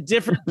 I have a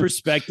different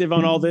perspective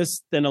on all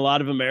this than a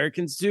lot of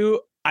Americans do.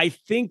 I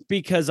think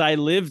because I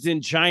lived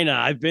in China,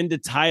 I've been to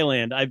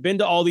Thailand, I've been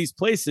to all these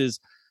places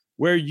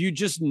where you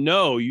just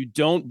know you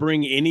don't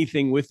bring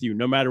anything with you,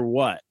 no matter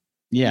what.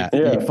 Yeah.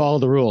 You follow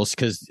the rules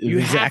because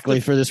exactly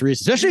for this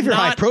reason, especially if you're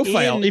high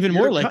profile, even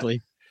more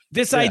likely.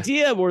 This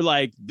idea where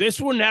like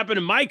this wouldn't happen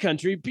in my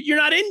country, but you're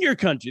not in your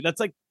country. That's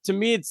like, to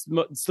me, it's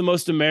the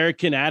most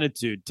American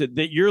attitude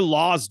that your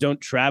laws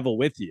don't travel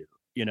with you.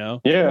 Yeah.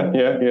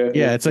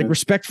 It's like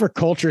respect for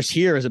cultures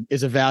here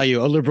is a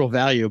value, a liberal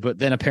value. But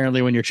then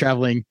apparently when you're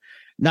traveling,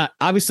 not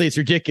obviously it's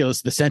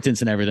ridiculous, the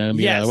sentence and everything.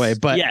 Yes, the other way,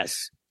 but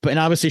and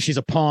obviously she's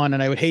a pawn,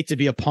 and I would hate to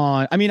be a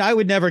pawn. I mean, I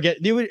would never get.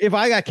 If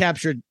I got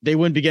captured, they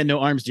wouldn't be getting no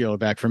arms dealer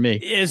back from me.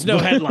 There's no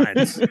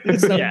headlines.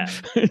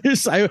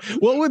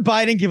 What would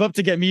Biden give up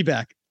to get me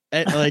back?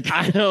 I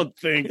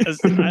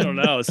don't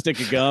know, a stick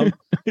of gum.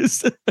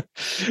 So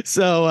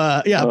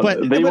but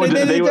they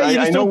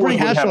just don't bring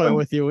hash oil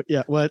with you.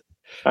 Yeah, what?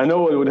 I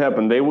know what would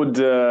happen. They would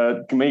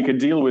make a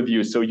deal with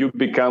you. So you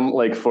become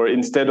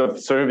instead of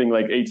serving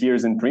 8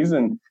 years in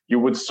prison, you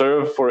would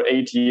serve for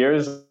 8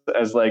 years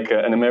as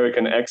an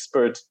American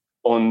expert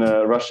on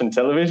Russian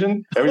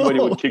television. Everybody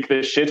would kick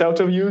the shit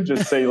out of you.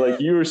 Just say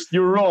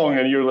you're wrong.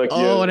 And you're like,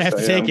 oh, and I have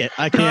to take it.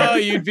 I can't. Oh,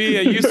 you'd be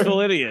a useful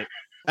idiot.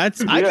 I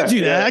could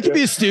do that. I could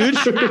be a stooge.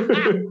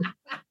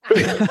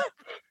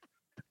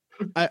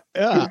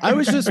 I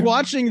was just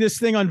watching this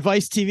thing on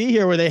Vice TV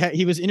here where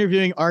he was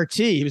interviewing RT.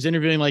 He was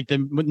interviewing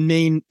the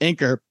main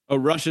anchor. Oh,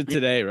 Russia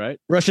Today, right?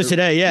 Russia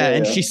Today, yeah.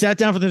 And she sat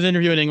down for this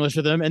interview in English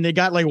with him, and they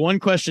got one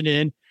question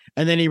in,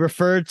 and then he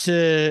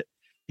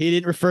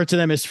didn't refer to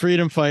them as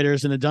freedom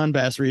fighters in the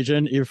Donbass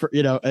region. He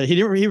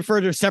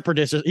referred to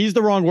separatists. He's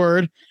the wrong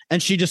word.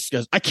 And she just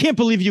goes, I can't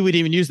believe you would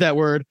even use that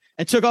word,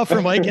 and took off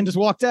her mic and just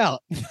walked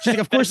out. She's like,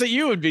 of course that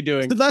you would be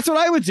doing. So that's what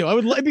I would do.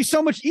 It'd be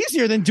so much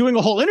easier than doing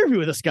a whole interview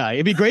with this guy.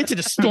 It'd be great to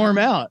just storm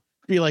out.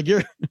 Be like,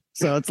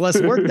 so it's less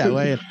work that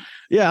way.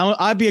 Yeah,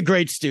 I'd be a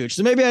great stooge.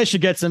 So maybe I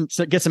should get some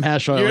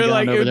hash oil.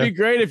 It would be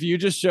great if you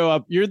just show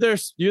up. You're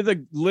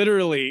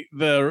literally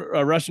the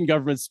Russian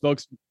government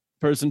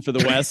spokesperson for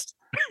the West.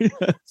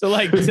 So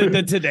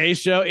the Today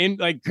Show in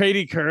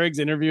Katie Couric's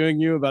interviewing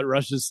you about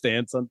Russia's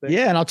stance on things.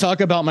 Yeah, and I'll talk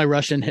about my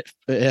Russian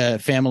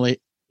family.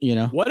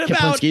 What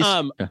about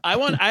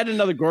I had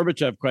another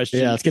Gorbachev question.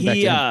 Yeah, let's get back to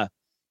him.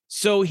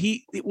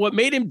 What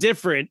made him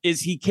different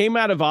is he came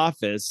out of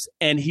office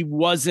and he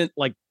wasn't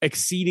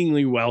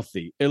exceedingly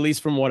wealthy, at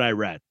least from what I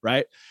read.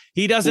 Right,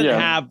 he doesn't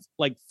have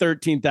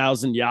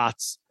 13,000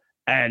 yachts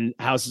and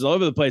houses all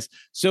over the place.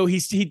 So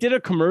he did a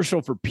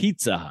commercial for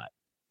Pizza Hut.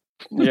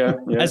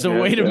 As a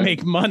way to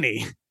make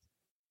money.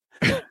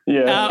 In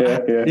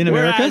America?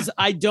 Whereas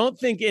I don't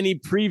think I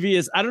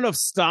don't know if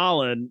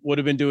Stalin would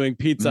have been doing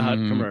Pizza Hut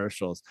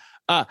commercials.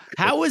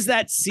 How was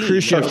that seen?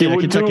 Cruise ship, he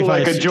would do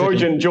a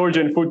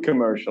Georgian food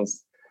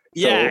commercials.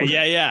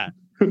 Yeah.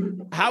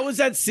 How was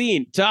that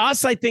seen? To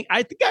us, I think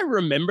I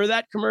remember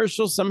that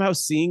commercial, somehow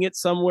seeing it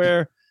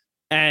somewhere,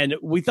 and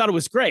we thought it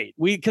was great.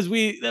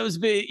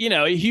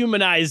 It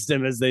humanized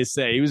him, as they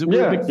say. He was a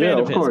big fan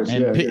of his. Course,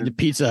 and the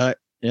Pizza Hut,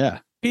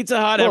 Pizza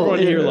Hut, everyone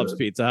here loves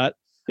Pizza Hut.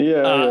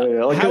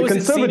 How is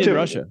it seen in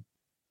Russia?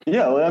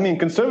 Yeah, I mean,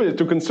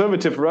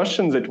 conservative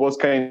Russians, it was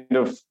kind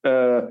of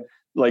to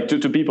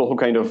people who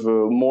kind of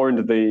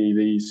mourned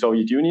the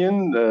Soviet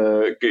Union.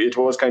 It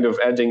was kind of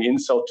adding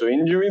insult to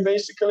injury,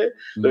 basically.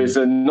 There's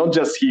not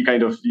just he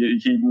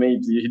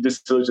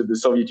distorted the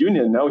Soviet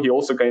Union. Now he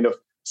also kind of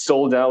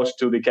sold out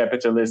to the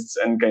capitalists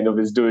and kind of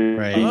is doing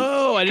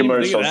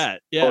commercials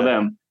for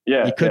them.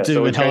 Yeah, he could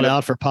have been held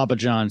out for Papa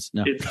John's.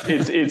 No,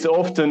 it's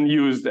often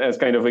used as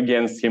kind of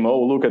against him.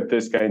 Oh, look at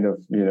this kind of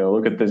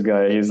look at this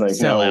guy. He's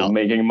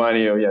making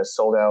money. Oh yeah,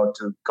 sold out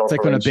to corporations. It's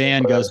like when a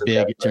band goes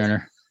big,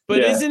 Turner.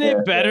 But isn't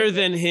it better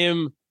than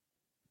him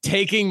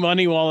taking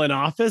money while in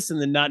office and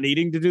then not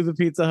needing to do the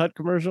Pizza Hut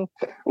commercial?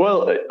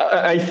 Well,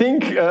 I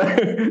think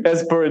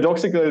as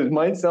paradoxical as it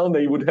might sound,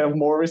 they would have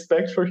more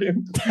respect for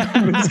him.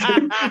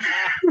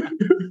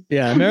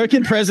 Yeah,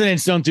 American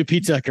presidents don't do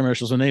Pizza Hut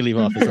commercials when they leave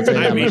office.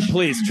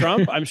 Please,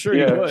 Trump. I'm sure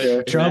he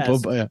would. Trump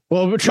would, but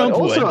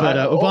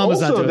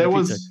Obama's not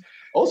doing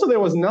also there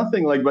was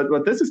nothing like, but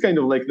this is kind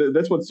of like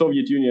that's what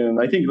Soviet Union.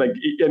 I think like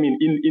I mean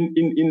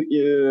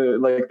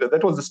in like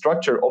that was the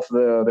structure of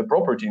the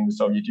property in the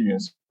Soviet Union.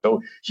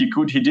 So he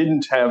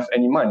didn't have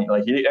any money.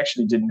 Like he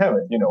actually didn't have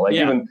it. You know, like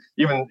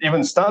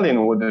even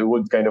Stalin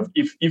would kind of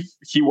if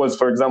he was,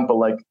 for example,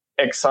 like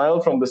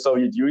exiled from the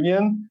Soviet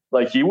Union,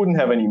 like he wouldn't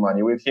have any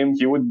money with him.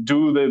 He would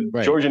do the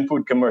Georgian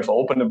food commercial,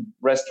 open a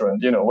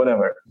restaurant, you know,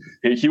 whatever.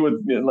 He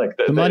would like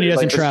the money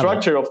doesn't like travel.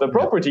 The structure of the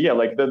property,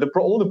 like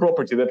all the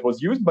property that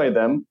was used by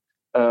them,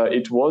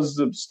 it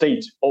was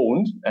state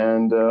owned,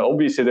 and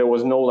obviously there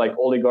was no like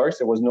oligarchs,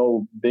 there was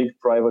no big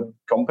private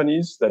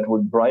companies that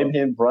would bribe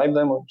them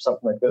or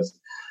something like this.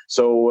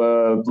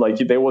 So like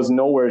there was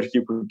nowhere he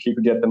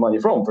could get the money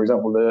from. For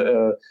example,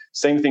 the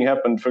same thing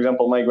happened. For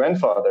example, my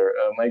grandfather,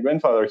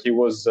 he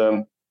was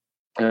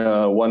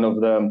one of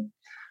the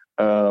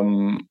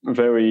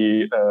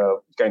very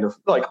kind of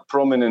like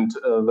prominent.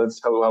 That's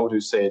how do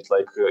you say it?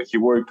 Like he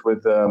worked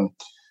with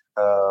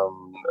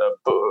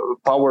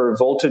power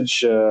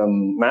voltage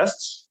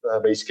masts,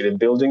 basically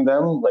building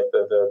them, like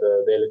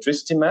the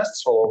electricity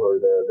masts all over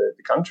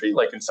the country,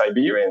 like in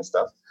Siberia and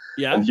stuff.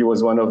 Yeah. And he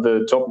was one of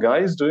the top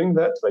guys doing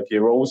that. Like he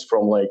rose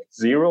from like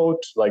zero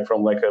to like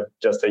from like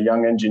just a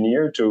young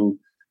engineer to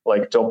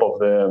like top of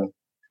the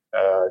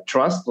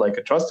trust. Like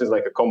a trust is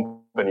like a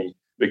company,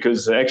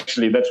 because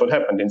actually that's what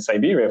happened in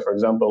Siberia, for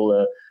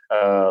example.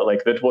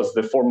 Like that was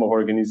the form of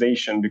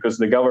organization, because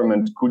the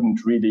government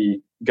couldn't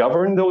really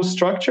govern those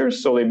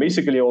structures. So they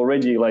basically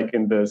already like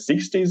in the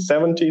 60s,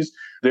 70s,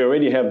 they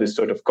already have this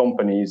sort of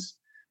companies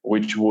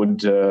which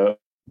would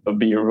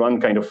be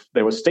run kind of,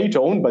 they were state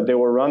owned, but they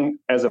were run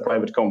as a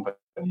private company,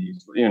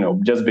 you know,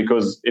 just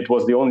because it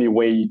was the only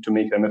way to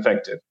make them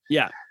effective.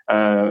 Yeah.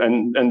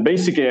 And then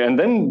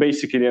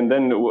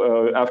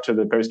after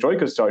the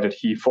perestroika started,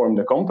 he formed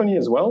a company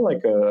as well,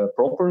 like a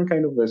proper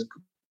kind of this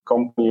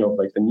company of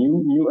like the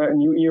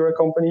new era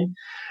company.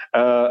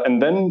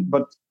 And then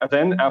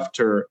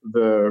after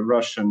the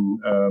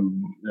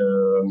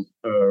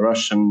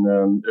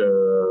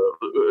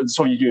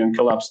Soviet Union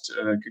collapsed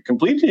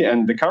completely,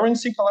 and the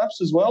currency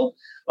collapsed as well.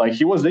 Like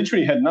he was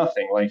literally had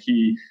nothing. Like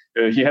he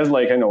has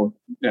like I know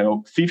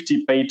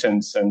 50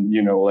 patents and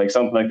like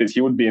something like this.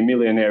 He would be a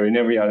millionaire in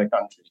every other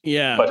country.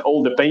 Yeah. But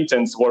all the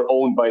patents were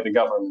owned by the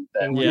government,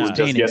 and he would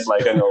just get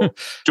like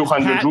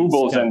 200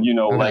 rubles, and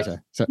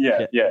the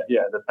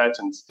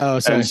patents. Oh,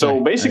 sorry. And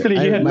so basically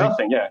he had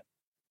nothing. Yeah.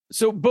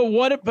 So, but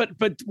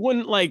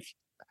when like,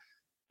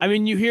 I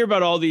mean, you hear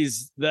about all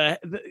these,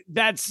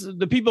 that's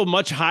the people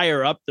much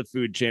higher up the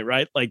food chain,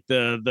 right? Like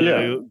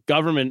the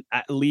government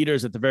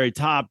leaders at the very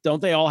top,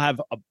 don't they all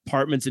have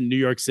apartments in New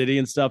York City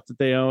and stuff that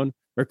they own,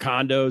 or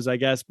condos, I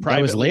guess? Privately?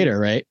 That was later,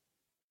 right?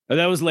 Oh,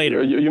 that was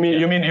later. You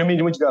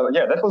mean which government?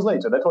 Yeah, that was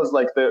later. That was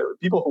like the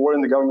people who were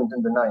in the government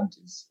in the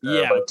 90s,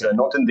 but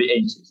not in the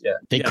 80s. Yeah,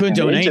 they couldn't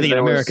do anything in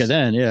America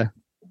then. Yeah.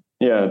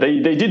 Yeah, they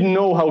didn't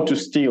know how to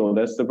steal.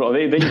 That's the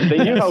problem.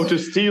 They knew how to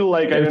steal.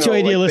 Like they were too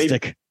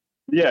idealistic.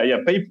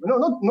 Paper.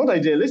 No, not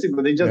idealistic,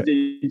 but they just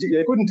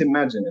they couldn't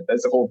imagine it.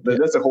 That's the whole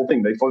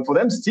thing. For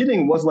them,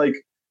 stealing was like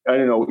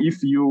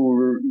if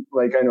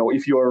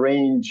you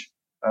arrange.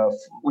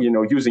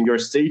 Using your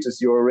status,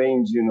 you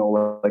arrange,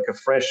 like a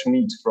fresh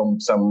meat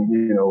from some,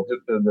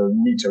 the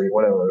meatery,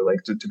 whatever,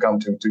 like to come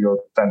to your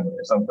family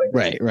or something.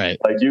 Right.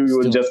 Like you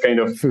would just kind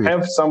of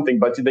have something,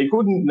 but they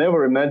couldn't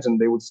never imagine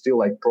they would steal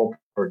like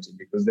property,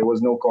 because there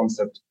was no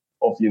concept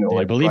of,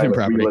 like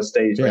private real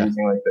estate or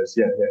anything like this.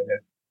 Yeah.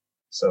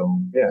 So,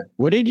 yeah.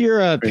 What did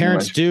your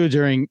parents do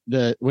during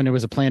when it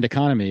was a planned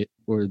economy,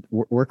 or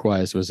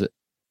work-wise, was it?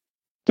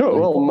 No,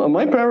 well,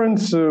 my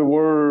parents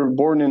were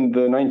born in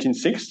the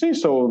 1960s,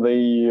 so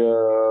they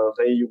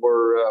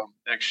were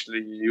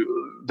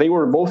they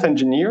were both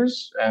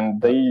engineers,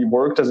 and they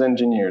worked as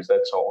engineers.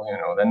 That's all,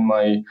 Then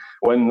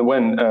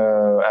when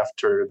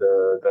after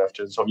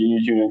the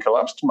Soviet Union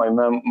collapsed, my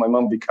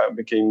mom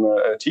became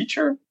a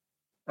teacher.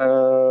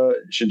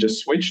 She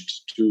just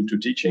switched to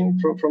teaching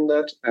from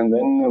that, and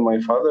then my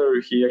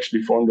father, he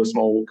actually formed a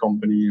small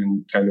company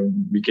and kind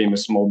of became a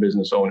small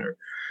business owner.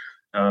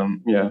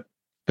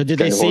 But did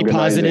they see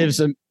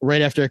positives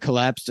right after it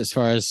collapsed, as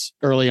far as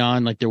early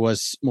on, like there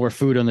was more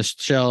food on the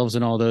shelves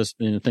and all those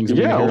things?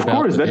 That of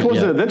course.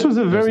 That was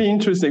a very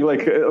interesting,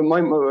 like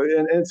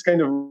and it's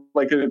kind of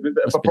like a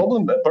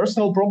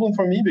personal problem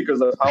for me, because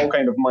of how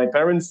kind of my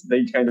parents,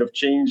 they kind of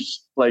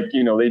changed, like,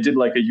 they did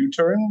like a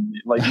U-turn,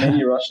 like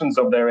many Russians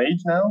of their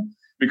age now.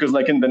 Because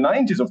like in the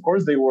 90s, of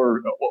course, they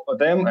were,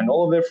 them and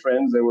all of their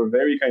friends, they were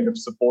very kind of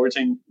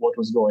supporting what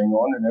was going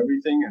on and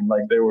everything. And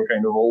like they were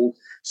kind of all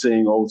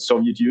saying, oh,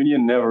 Soviet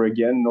Union, never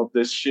again, not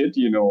this shit,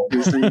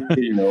 obviously,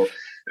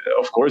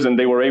 of course. And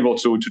they were able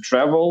to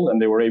travel,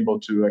 and they were able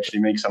to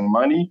actually make some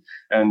money.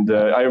 And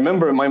I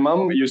remember my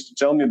mom used to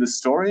tell me this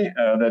story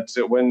that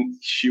when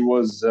she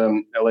was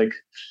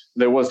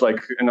there was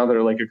like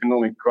another like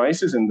economic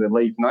crisis in the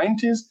late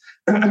 90s,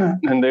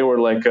 and they were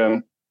like,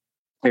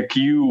 a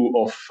queue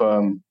of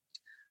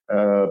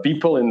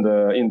people in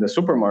the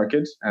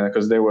supermarket,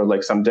 because there were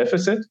like some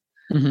deficit.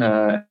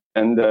 Mm-hmm.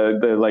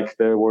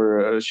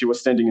 she was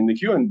standing in the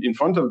queue, and in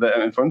front of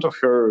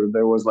her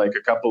there was like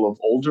a couple of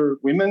older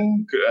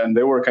women, and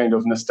they were kind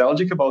of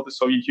nostalgic about the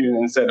Soviet Union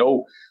and said,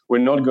 "Oh, we're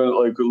not going to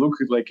like look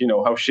like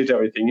how shit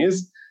everything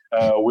is.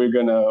 We're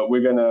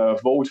gonna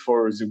vote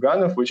for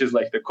Zyuganov, which is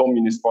like the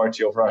Communist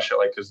Party of Russia,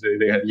 like because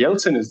they had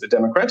Yeltsin as the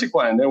Democratic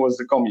one, and there was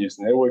the Communist,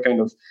 and they were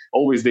kind of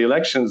always the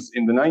elections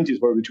in the 90s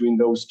were between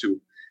those two."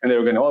 And they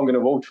were going, I'm going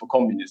to vote for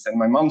communists. And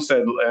my mom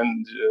said,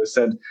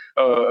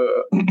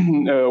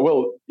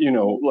 well,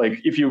 like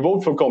if you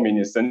vote for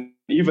communists, then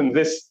even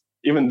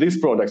these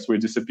products will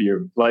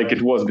disappear, like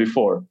it was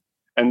before.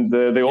 And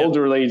the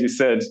older lady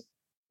said,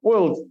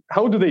 well,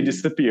 how do they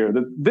disappear?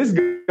 This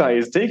guy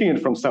is taking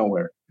it from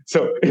somewhere.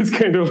 So it's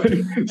kind of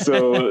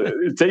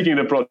taking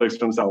the products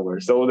from somewhere.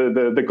 So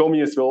the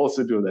communists will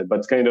also do that,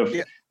 but kind of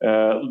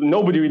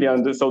nobody really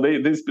understood.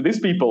 So these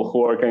people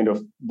who are kind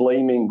of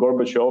blaming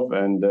Gorbachev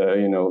and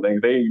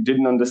they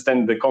didn't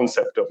understand the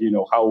concept of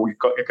how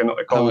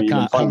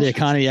the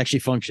economy actually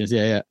functions.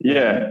 Yeah.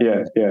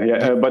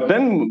 But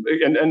then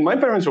and my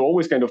parents were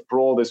always kind of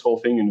pro this whole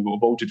thing and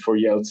voted for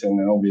Yeltsin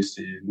and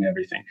obviously and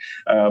everything.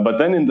 But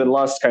then in the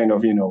last kind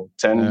of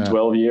 10,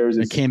 12 years,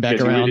 it came back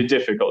around. Really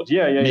difficult.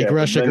 Make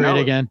Russia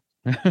great again.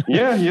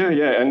 yeah.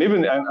 And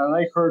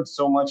I heard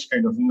so much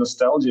kind of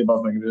nostalgia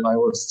about like I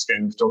was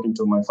kind of talking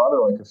to my father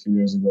like a few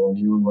years ago, and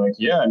he was like,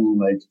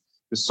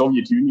 the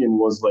Soviet Union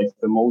was like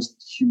the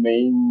most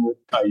humane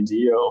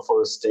idea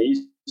for a state.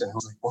 And I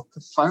was like, what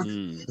the fuck?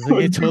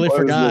 You totally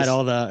forgot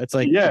all the. It's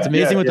like it's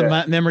amazing what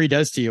the memory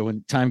does to you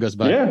when time goes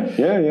by. Yeah,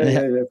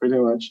 pretty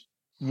much.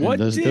 What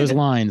those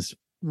lines?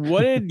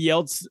 What did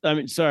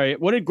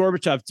what did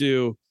Gorbachev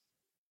do?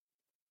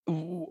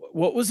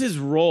 What was his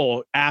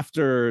role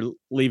after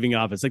leaving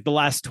office? Like the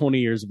last 20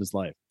 years of his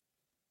life?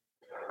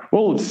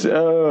 Well,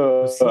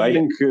 I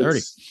think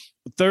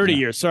 30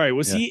 years. Sorry.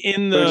 Was he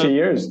in the 30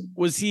 years?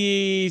 Was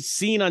he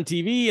seen on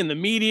TV in the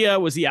media?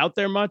 Was he out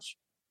there much?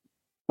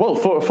 Well,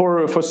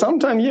 for some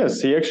time,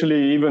 yes. He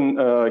actually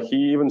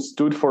even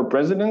stood for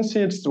presidency.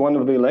 It's one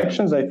of the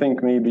elections. I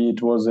think maybe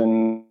it was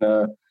in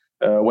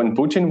when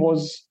Putin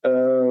was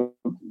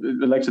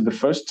elected the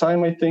first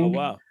time, I think. Oh,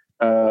 wow.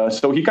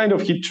 So he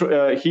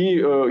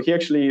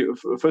actually,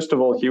 first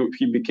of all,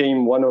 he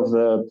became one of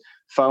the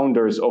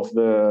founders of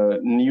the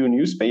new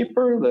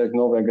newspaper, the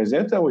Novaya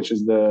Gazeta, which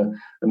is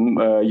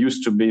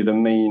used to be the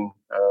main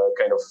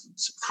kind of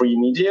free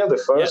media, the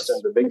first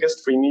and the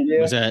biggest free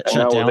media. Was that and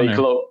shut now down,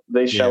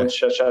 they shut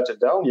it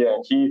down. Yeah,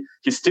 and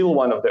he's still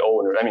one of the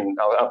owners. I mean,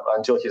 up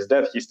until his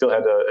death, he still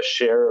had a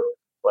share,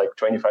 like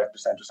 25%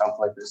 or something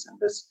like this in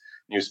this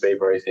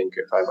newspaper. I think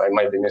if I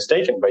might be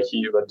mistaken, but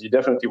he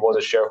definitely was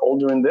a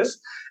shareholder in this.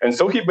 And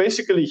so he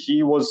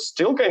was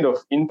still kind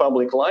of in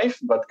public life,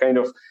 but kind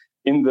of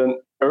in the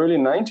early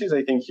 90s,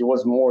 I think he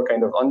was more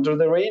kind of under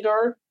the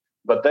radar.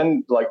 But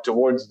then like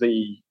towards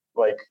the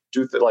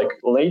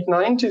late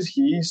 90s,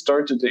 he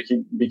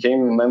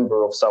became a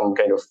member of some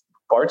kind of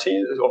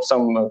party, of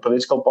some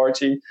political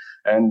party.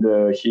 And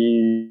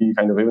he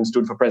kind of even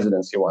stood for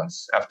presidency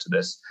once after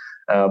this.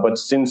 But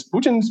since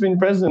Putin's been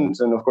president,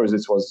 and of course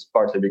it was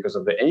partly because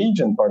of the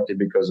age and partly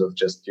because of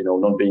just,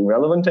 not being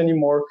relevant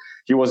anymore,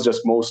 he was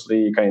just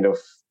mostly kind of,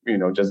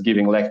 just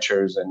giving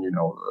lectures and,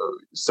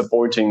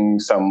 supporting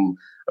some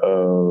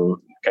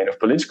kind of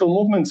political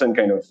movements and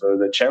kind of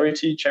the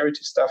charity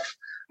stuff,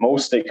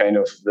 mostly kind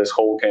of this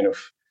whole kind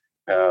of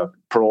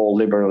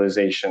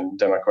pro-liberalization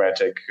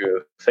democratic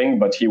thing.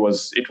 But it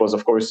was,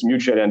 of course,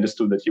 mutually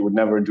understood that he would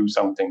never do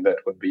something that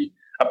would be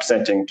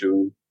upsetting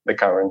to the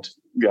current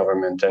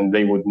government, and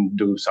they wouldn't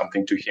do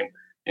something to him,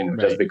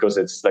 just because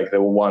it's like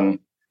the one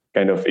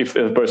kind of, if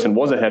a person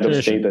was a head of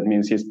state, that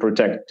means he's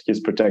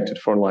protected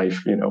for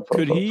life,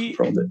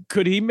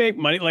 Could he make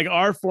money? Like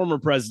our former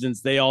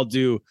presidents, they all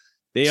give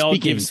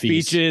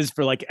speeches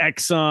for like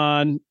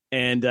Exxon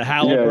and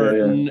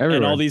Halliburton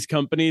and all these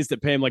companies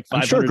that pay him like $500,000.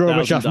 I'm sure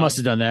Gorbachev must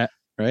have done that.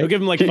 Right? They'll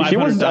give him like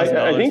 $500,000.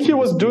 I think he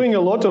was doing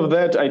a lot of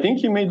that. I think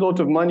he made a lot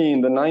of money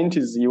in the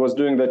 90s. He was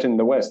doing that in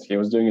the West. He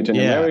was doing it in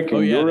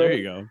America, Europe. There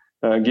you go.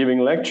 Giving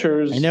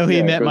lectures. I know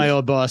he met my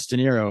old boss De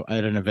Niro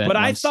at an event. But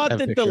I thought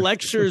that the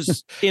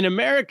lectures in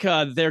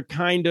America, they're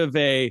kind of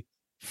a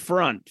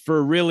front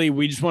for really,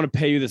 we just want to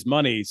pay you this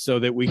money so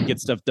that we can get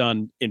stuff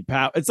done in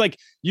power. It's like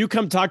you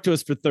come talk to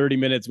us for 30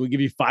 minutes, we'll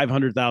give you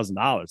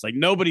 $500,000. Like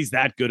nobody's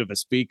that good of a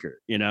speaker,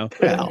 Well,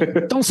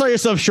 don't sell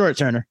yourself short,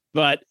 Turner.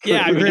 But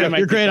yeah,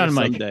 you're great on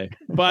mic. Someday.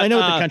 But I know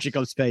what the country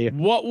clubs pay you.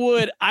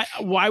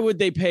 Why would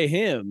they pay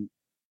him?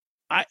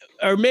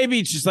 Or maybe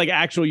it's just like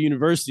actual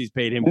universities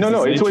paid him.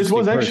 No, it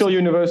was actual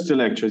university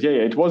lectures. Yeah,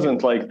 it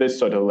wasn't like this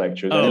sort of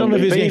lectures. I don't know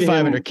if he was getting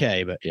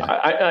 $500K, but yeah.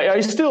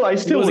 I still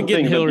wasn't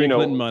getting Hillary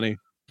Clinton money.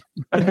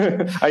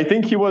 I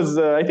think he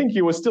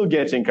was still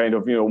getting kind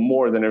of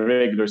more than a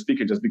regular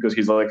speaker just because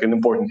he's like an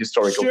important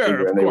historical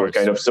figure and they were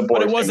kind of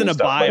supporting. But it wasn't a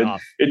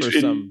buy-off.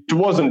 It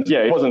wasn't.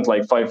 Yeah, it wasn't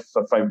like five.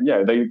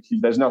 Yeah,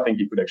 there's nothing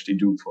he could actually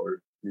do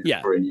for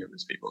any of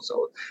these people.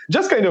 So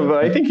just kind of,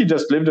 I think he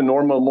just lived a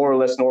more or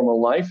less normal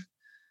life.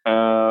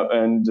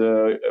 And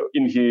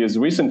in his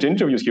recent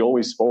interviews, he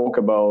always spoke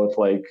about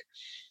like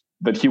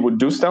that he would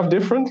do stuff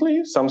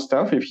differently, some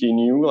stuff if he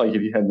knew, like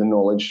if he had the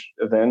knowledge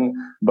then.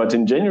 But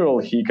in general,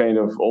 he kind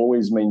of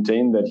always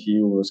maintained that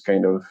he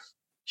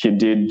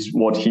did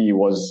what he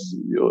was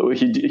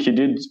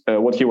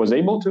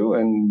able to,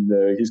 and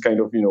he's kind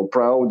of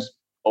proud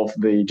of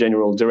the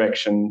general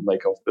direction,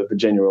 like of the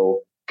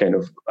general kind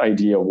of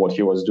idea of what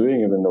he was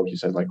doing, even though he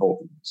said like, oh,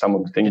 some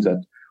of the things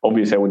that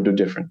obviously I would do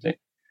differently.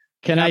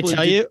 Can I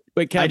tell you?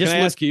 Wait, can I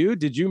ask you?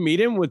 Did you meet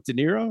him with De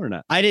Niro or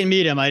not? I didn't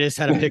meet him. I just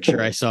had a picture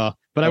I saw.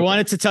 But okay. I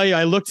wanted to tell you,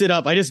 I looked it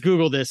up. I just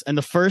Googled this, and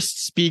the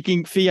first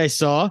speaking fee I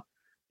saw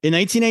in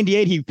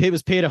 1998, he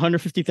was paid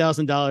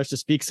 $150,000 to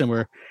speak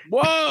somewhere.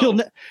 Whoa!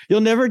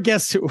 You'll never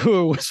guess who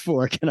it was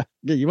for.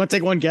 You want to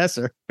take one guess,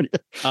 or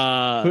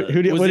what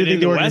do you think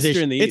the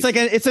organization?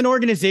 It's an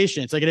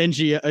organization. It's like an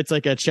NGO. It's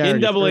like a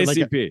charity.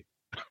 NAACP.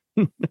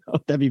 No,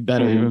 that'd be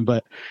better even,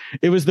 but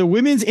it was the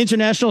Women's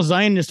International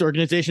Zionist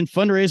Organization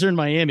fundraiser in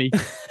Miami.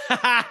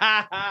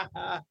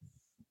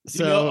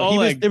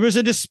 So there was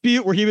a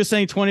dispute where he was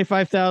saying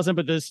 25,000,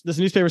 but this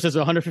newspaper says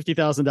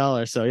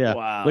 $150,000. So yeah,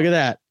 wow. Look at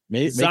that.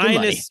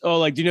 Zionists. Oh,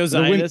 like, do you know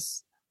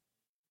Zionists?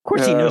 Of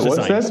course he knows what's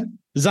a Zionist.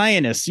 That?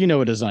 Zionists. You know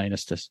what a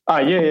Zionist is.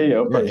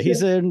 Yeah.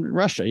 He's in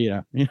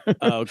Russia,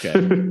 Oh, okay.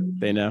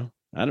 They know.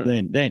 I don't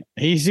know.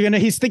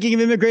 He's thinking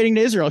of immigrating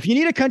to Israel. If you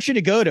need a country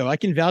to go to, I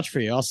can vouch for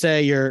you. I'll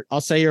say you're.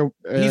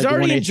 He's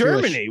already in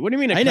Germany. Jewish. What do you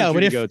mean? I know,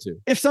 but to go?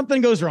 If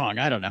something goes wrong,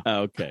 I don't know.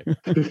 Oh, okay,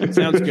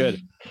 sounds good.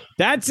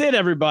 That's it,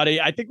 everybody.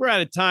 I think we're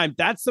out of time.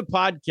 That's the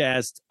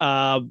podcast.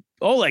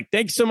 Oleg,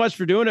 thanks so much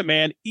for doing it,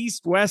 man.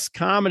 East West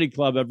Comedy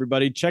Club,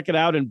 everybody, check it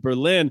out in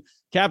Berlin.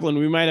 Kaplan,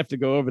 we might have to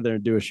go over there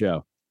and do a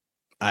show.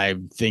 I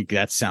think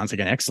that sounds like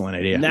an excellent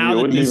idea.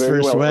 Now that East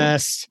versus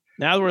West.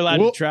 Now that we're allowed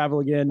to travel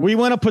again,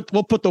 we'll put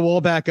the wall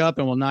back up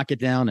and we'll knock it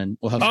down and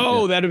we'll have.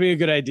 Oh, that'd be a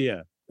good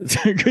idea.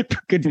 good.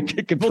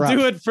 We'll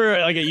do it for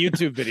like a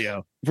YouTube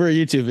video. For a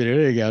YouTube video,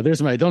 there you go. There's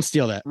don't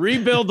steal that.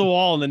 Rebuild the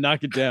wall and then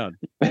knock it down.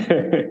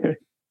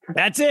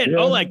 That's it. Yeah.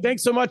 Oleg,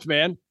 thanks so much,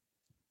 man.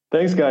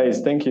 Thanks,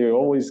 guys. Thank you.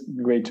 Always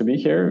great to be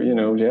here.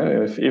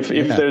 If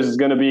there's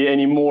going to be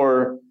any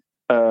more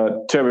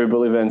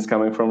terrible events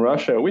coming from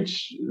Russia,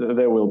 which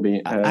there will be.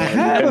 I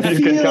have a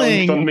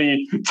feeling. On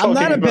me I'm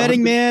not a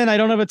betting man. I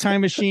don't have a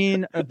time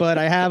machine, but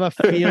I have a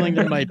feeling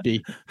there might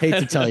be. Hate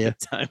to tell you.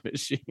 Time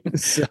machine.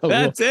 So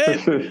that's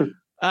it.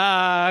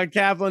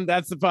 Kaplan,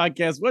 that's the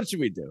podcast. What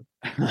should we do?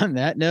 On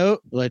that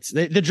note,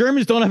 the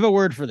Germans don't have a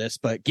word for this,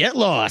 but get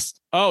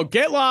lost. Oh,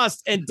 get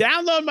lost and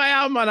download my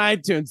album on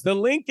iTunes. The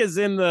link is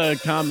in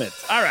the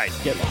comments. All right,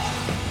 get lost.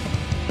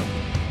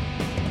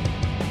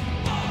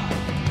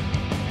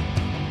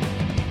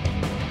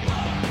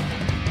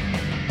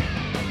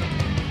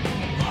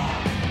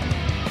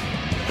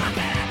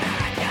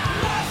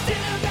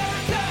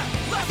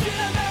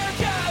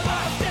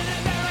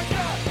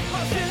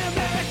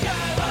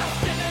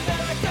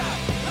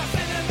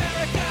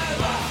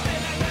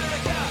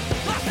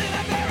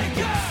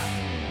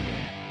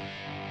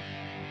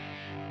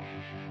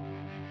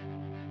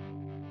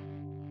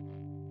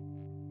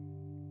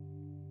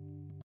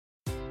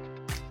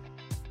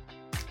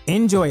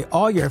 Enjoy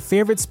all your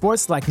favorite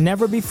sports like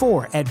never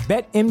before at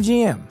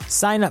BetMGM.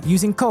 Sign up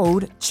using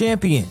code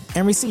CHAMPION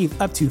and receive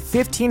up to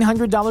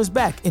 $1,500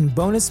 back in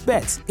bonus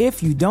bets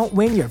if you don't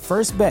win your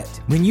first bet.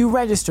 When you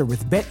register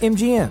with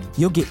BetMGM,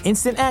 you'll get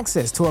instant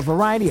access to a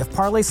variety of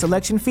parlay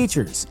selection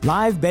features,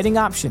 live betting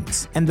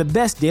options, and the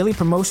best daily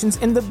promotions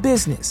in the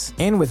business.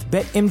 And with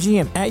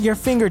BetMGM at your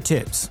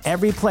fingertips,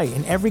 every play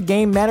and every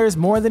game matters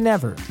more than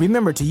ever.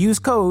 Remember to use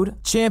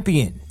code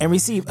CHAMPION and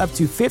receive up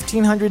to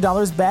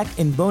 $1,500 back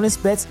in bonus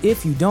bets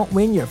if you don't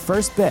win your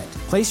first bet.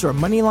 Place your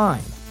money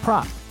line,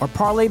 prop, or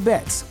parlay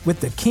bets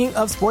with the king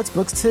of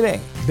sportsbooks today.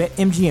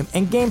 BetMGM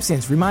and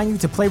GameSense remind you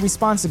to play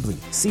responsibly.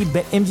 See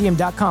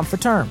BetMGM.com for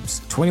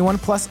terms. 21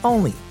 plus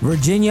only.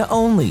 Virginia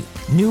only.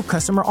 New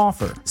customer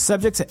offer.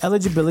 Subject to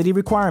eligibility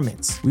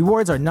requirements.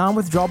 Rewards are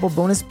non-withdrawable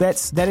bonus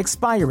bets that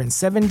expire in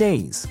 7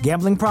 days.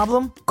 Gambling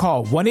problem?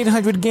 Call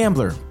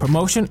 1-800-GAMBLER.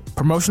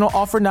 Promotional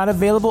offer not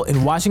available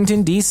in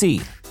Washington,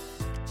 D.C.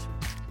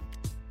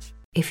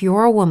 If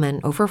you're a woman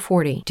over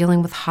 40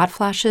 dealing with hot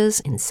flashes,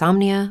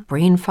 insomnia,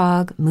 brain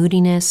fog,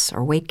 moodiness,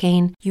 or weight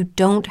gain, you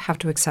don't have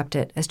to accept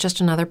it as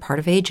just another part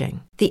of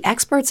aging. The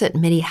experts at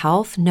MIDI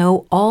Health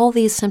know all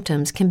these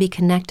symptoms can be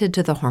connected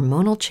to the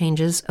hormonal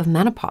changes of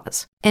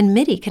menopause. And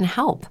MIDI can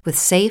help with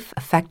safe,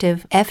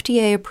 effective,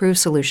 FDA-approved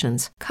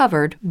solutions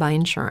covered by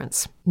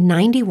insurance.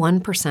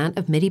 91%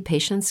 of MIDI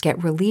patients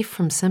get relief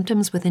from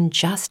symptoms within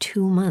just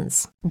 2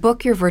 months.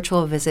 Book your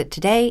virtual visit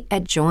today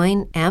at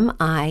joinmidi.com.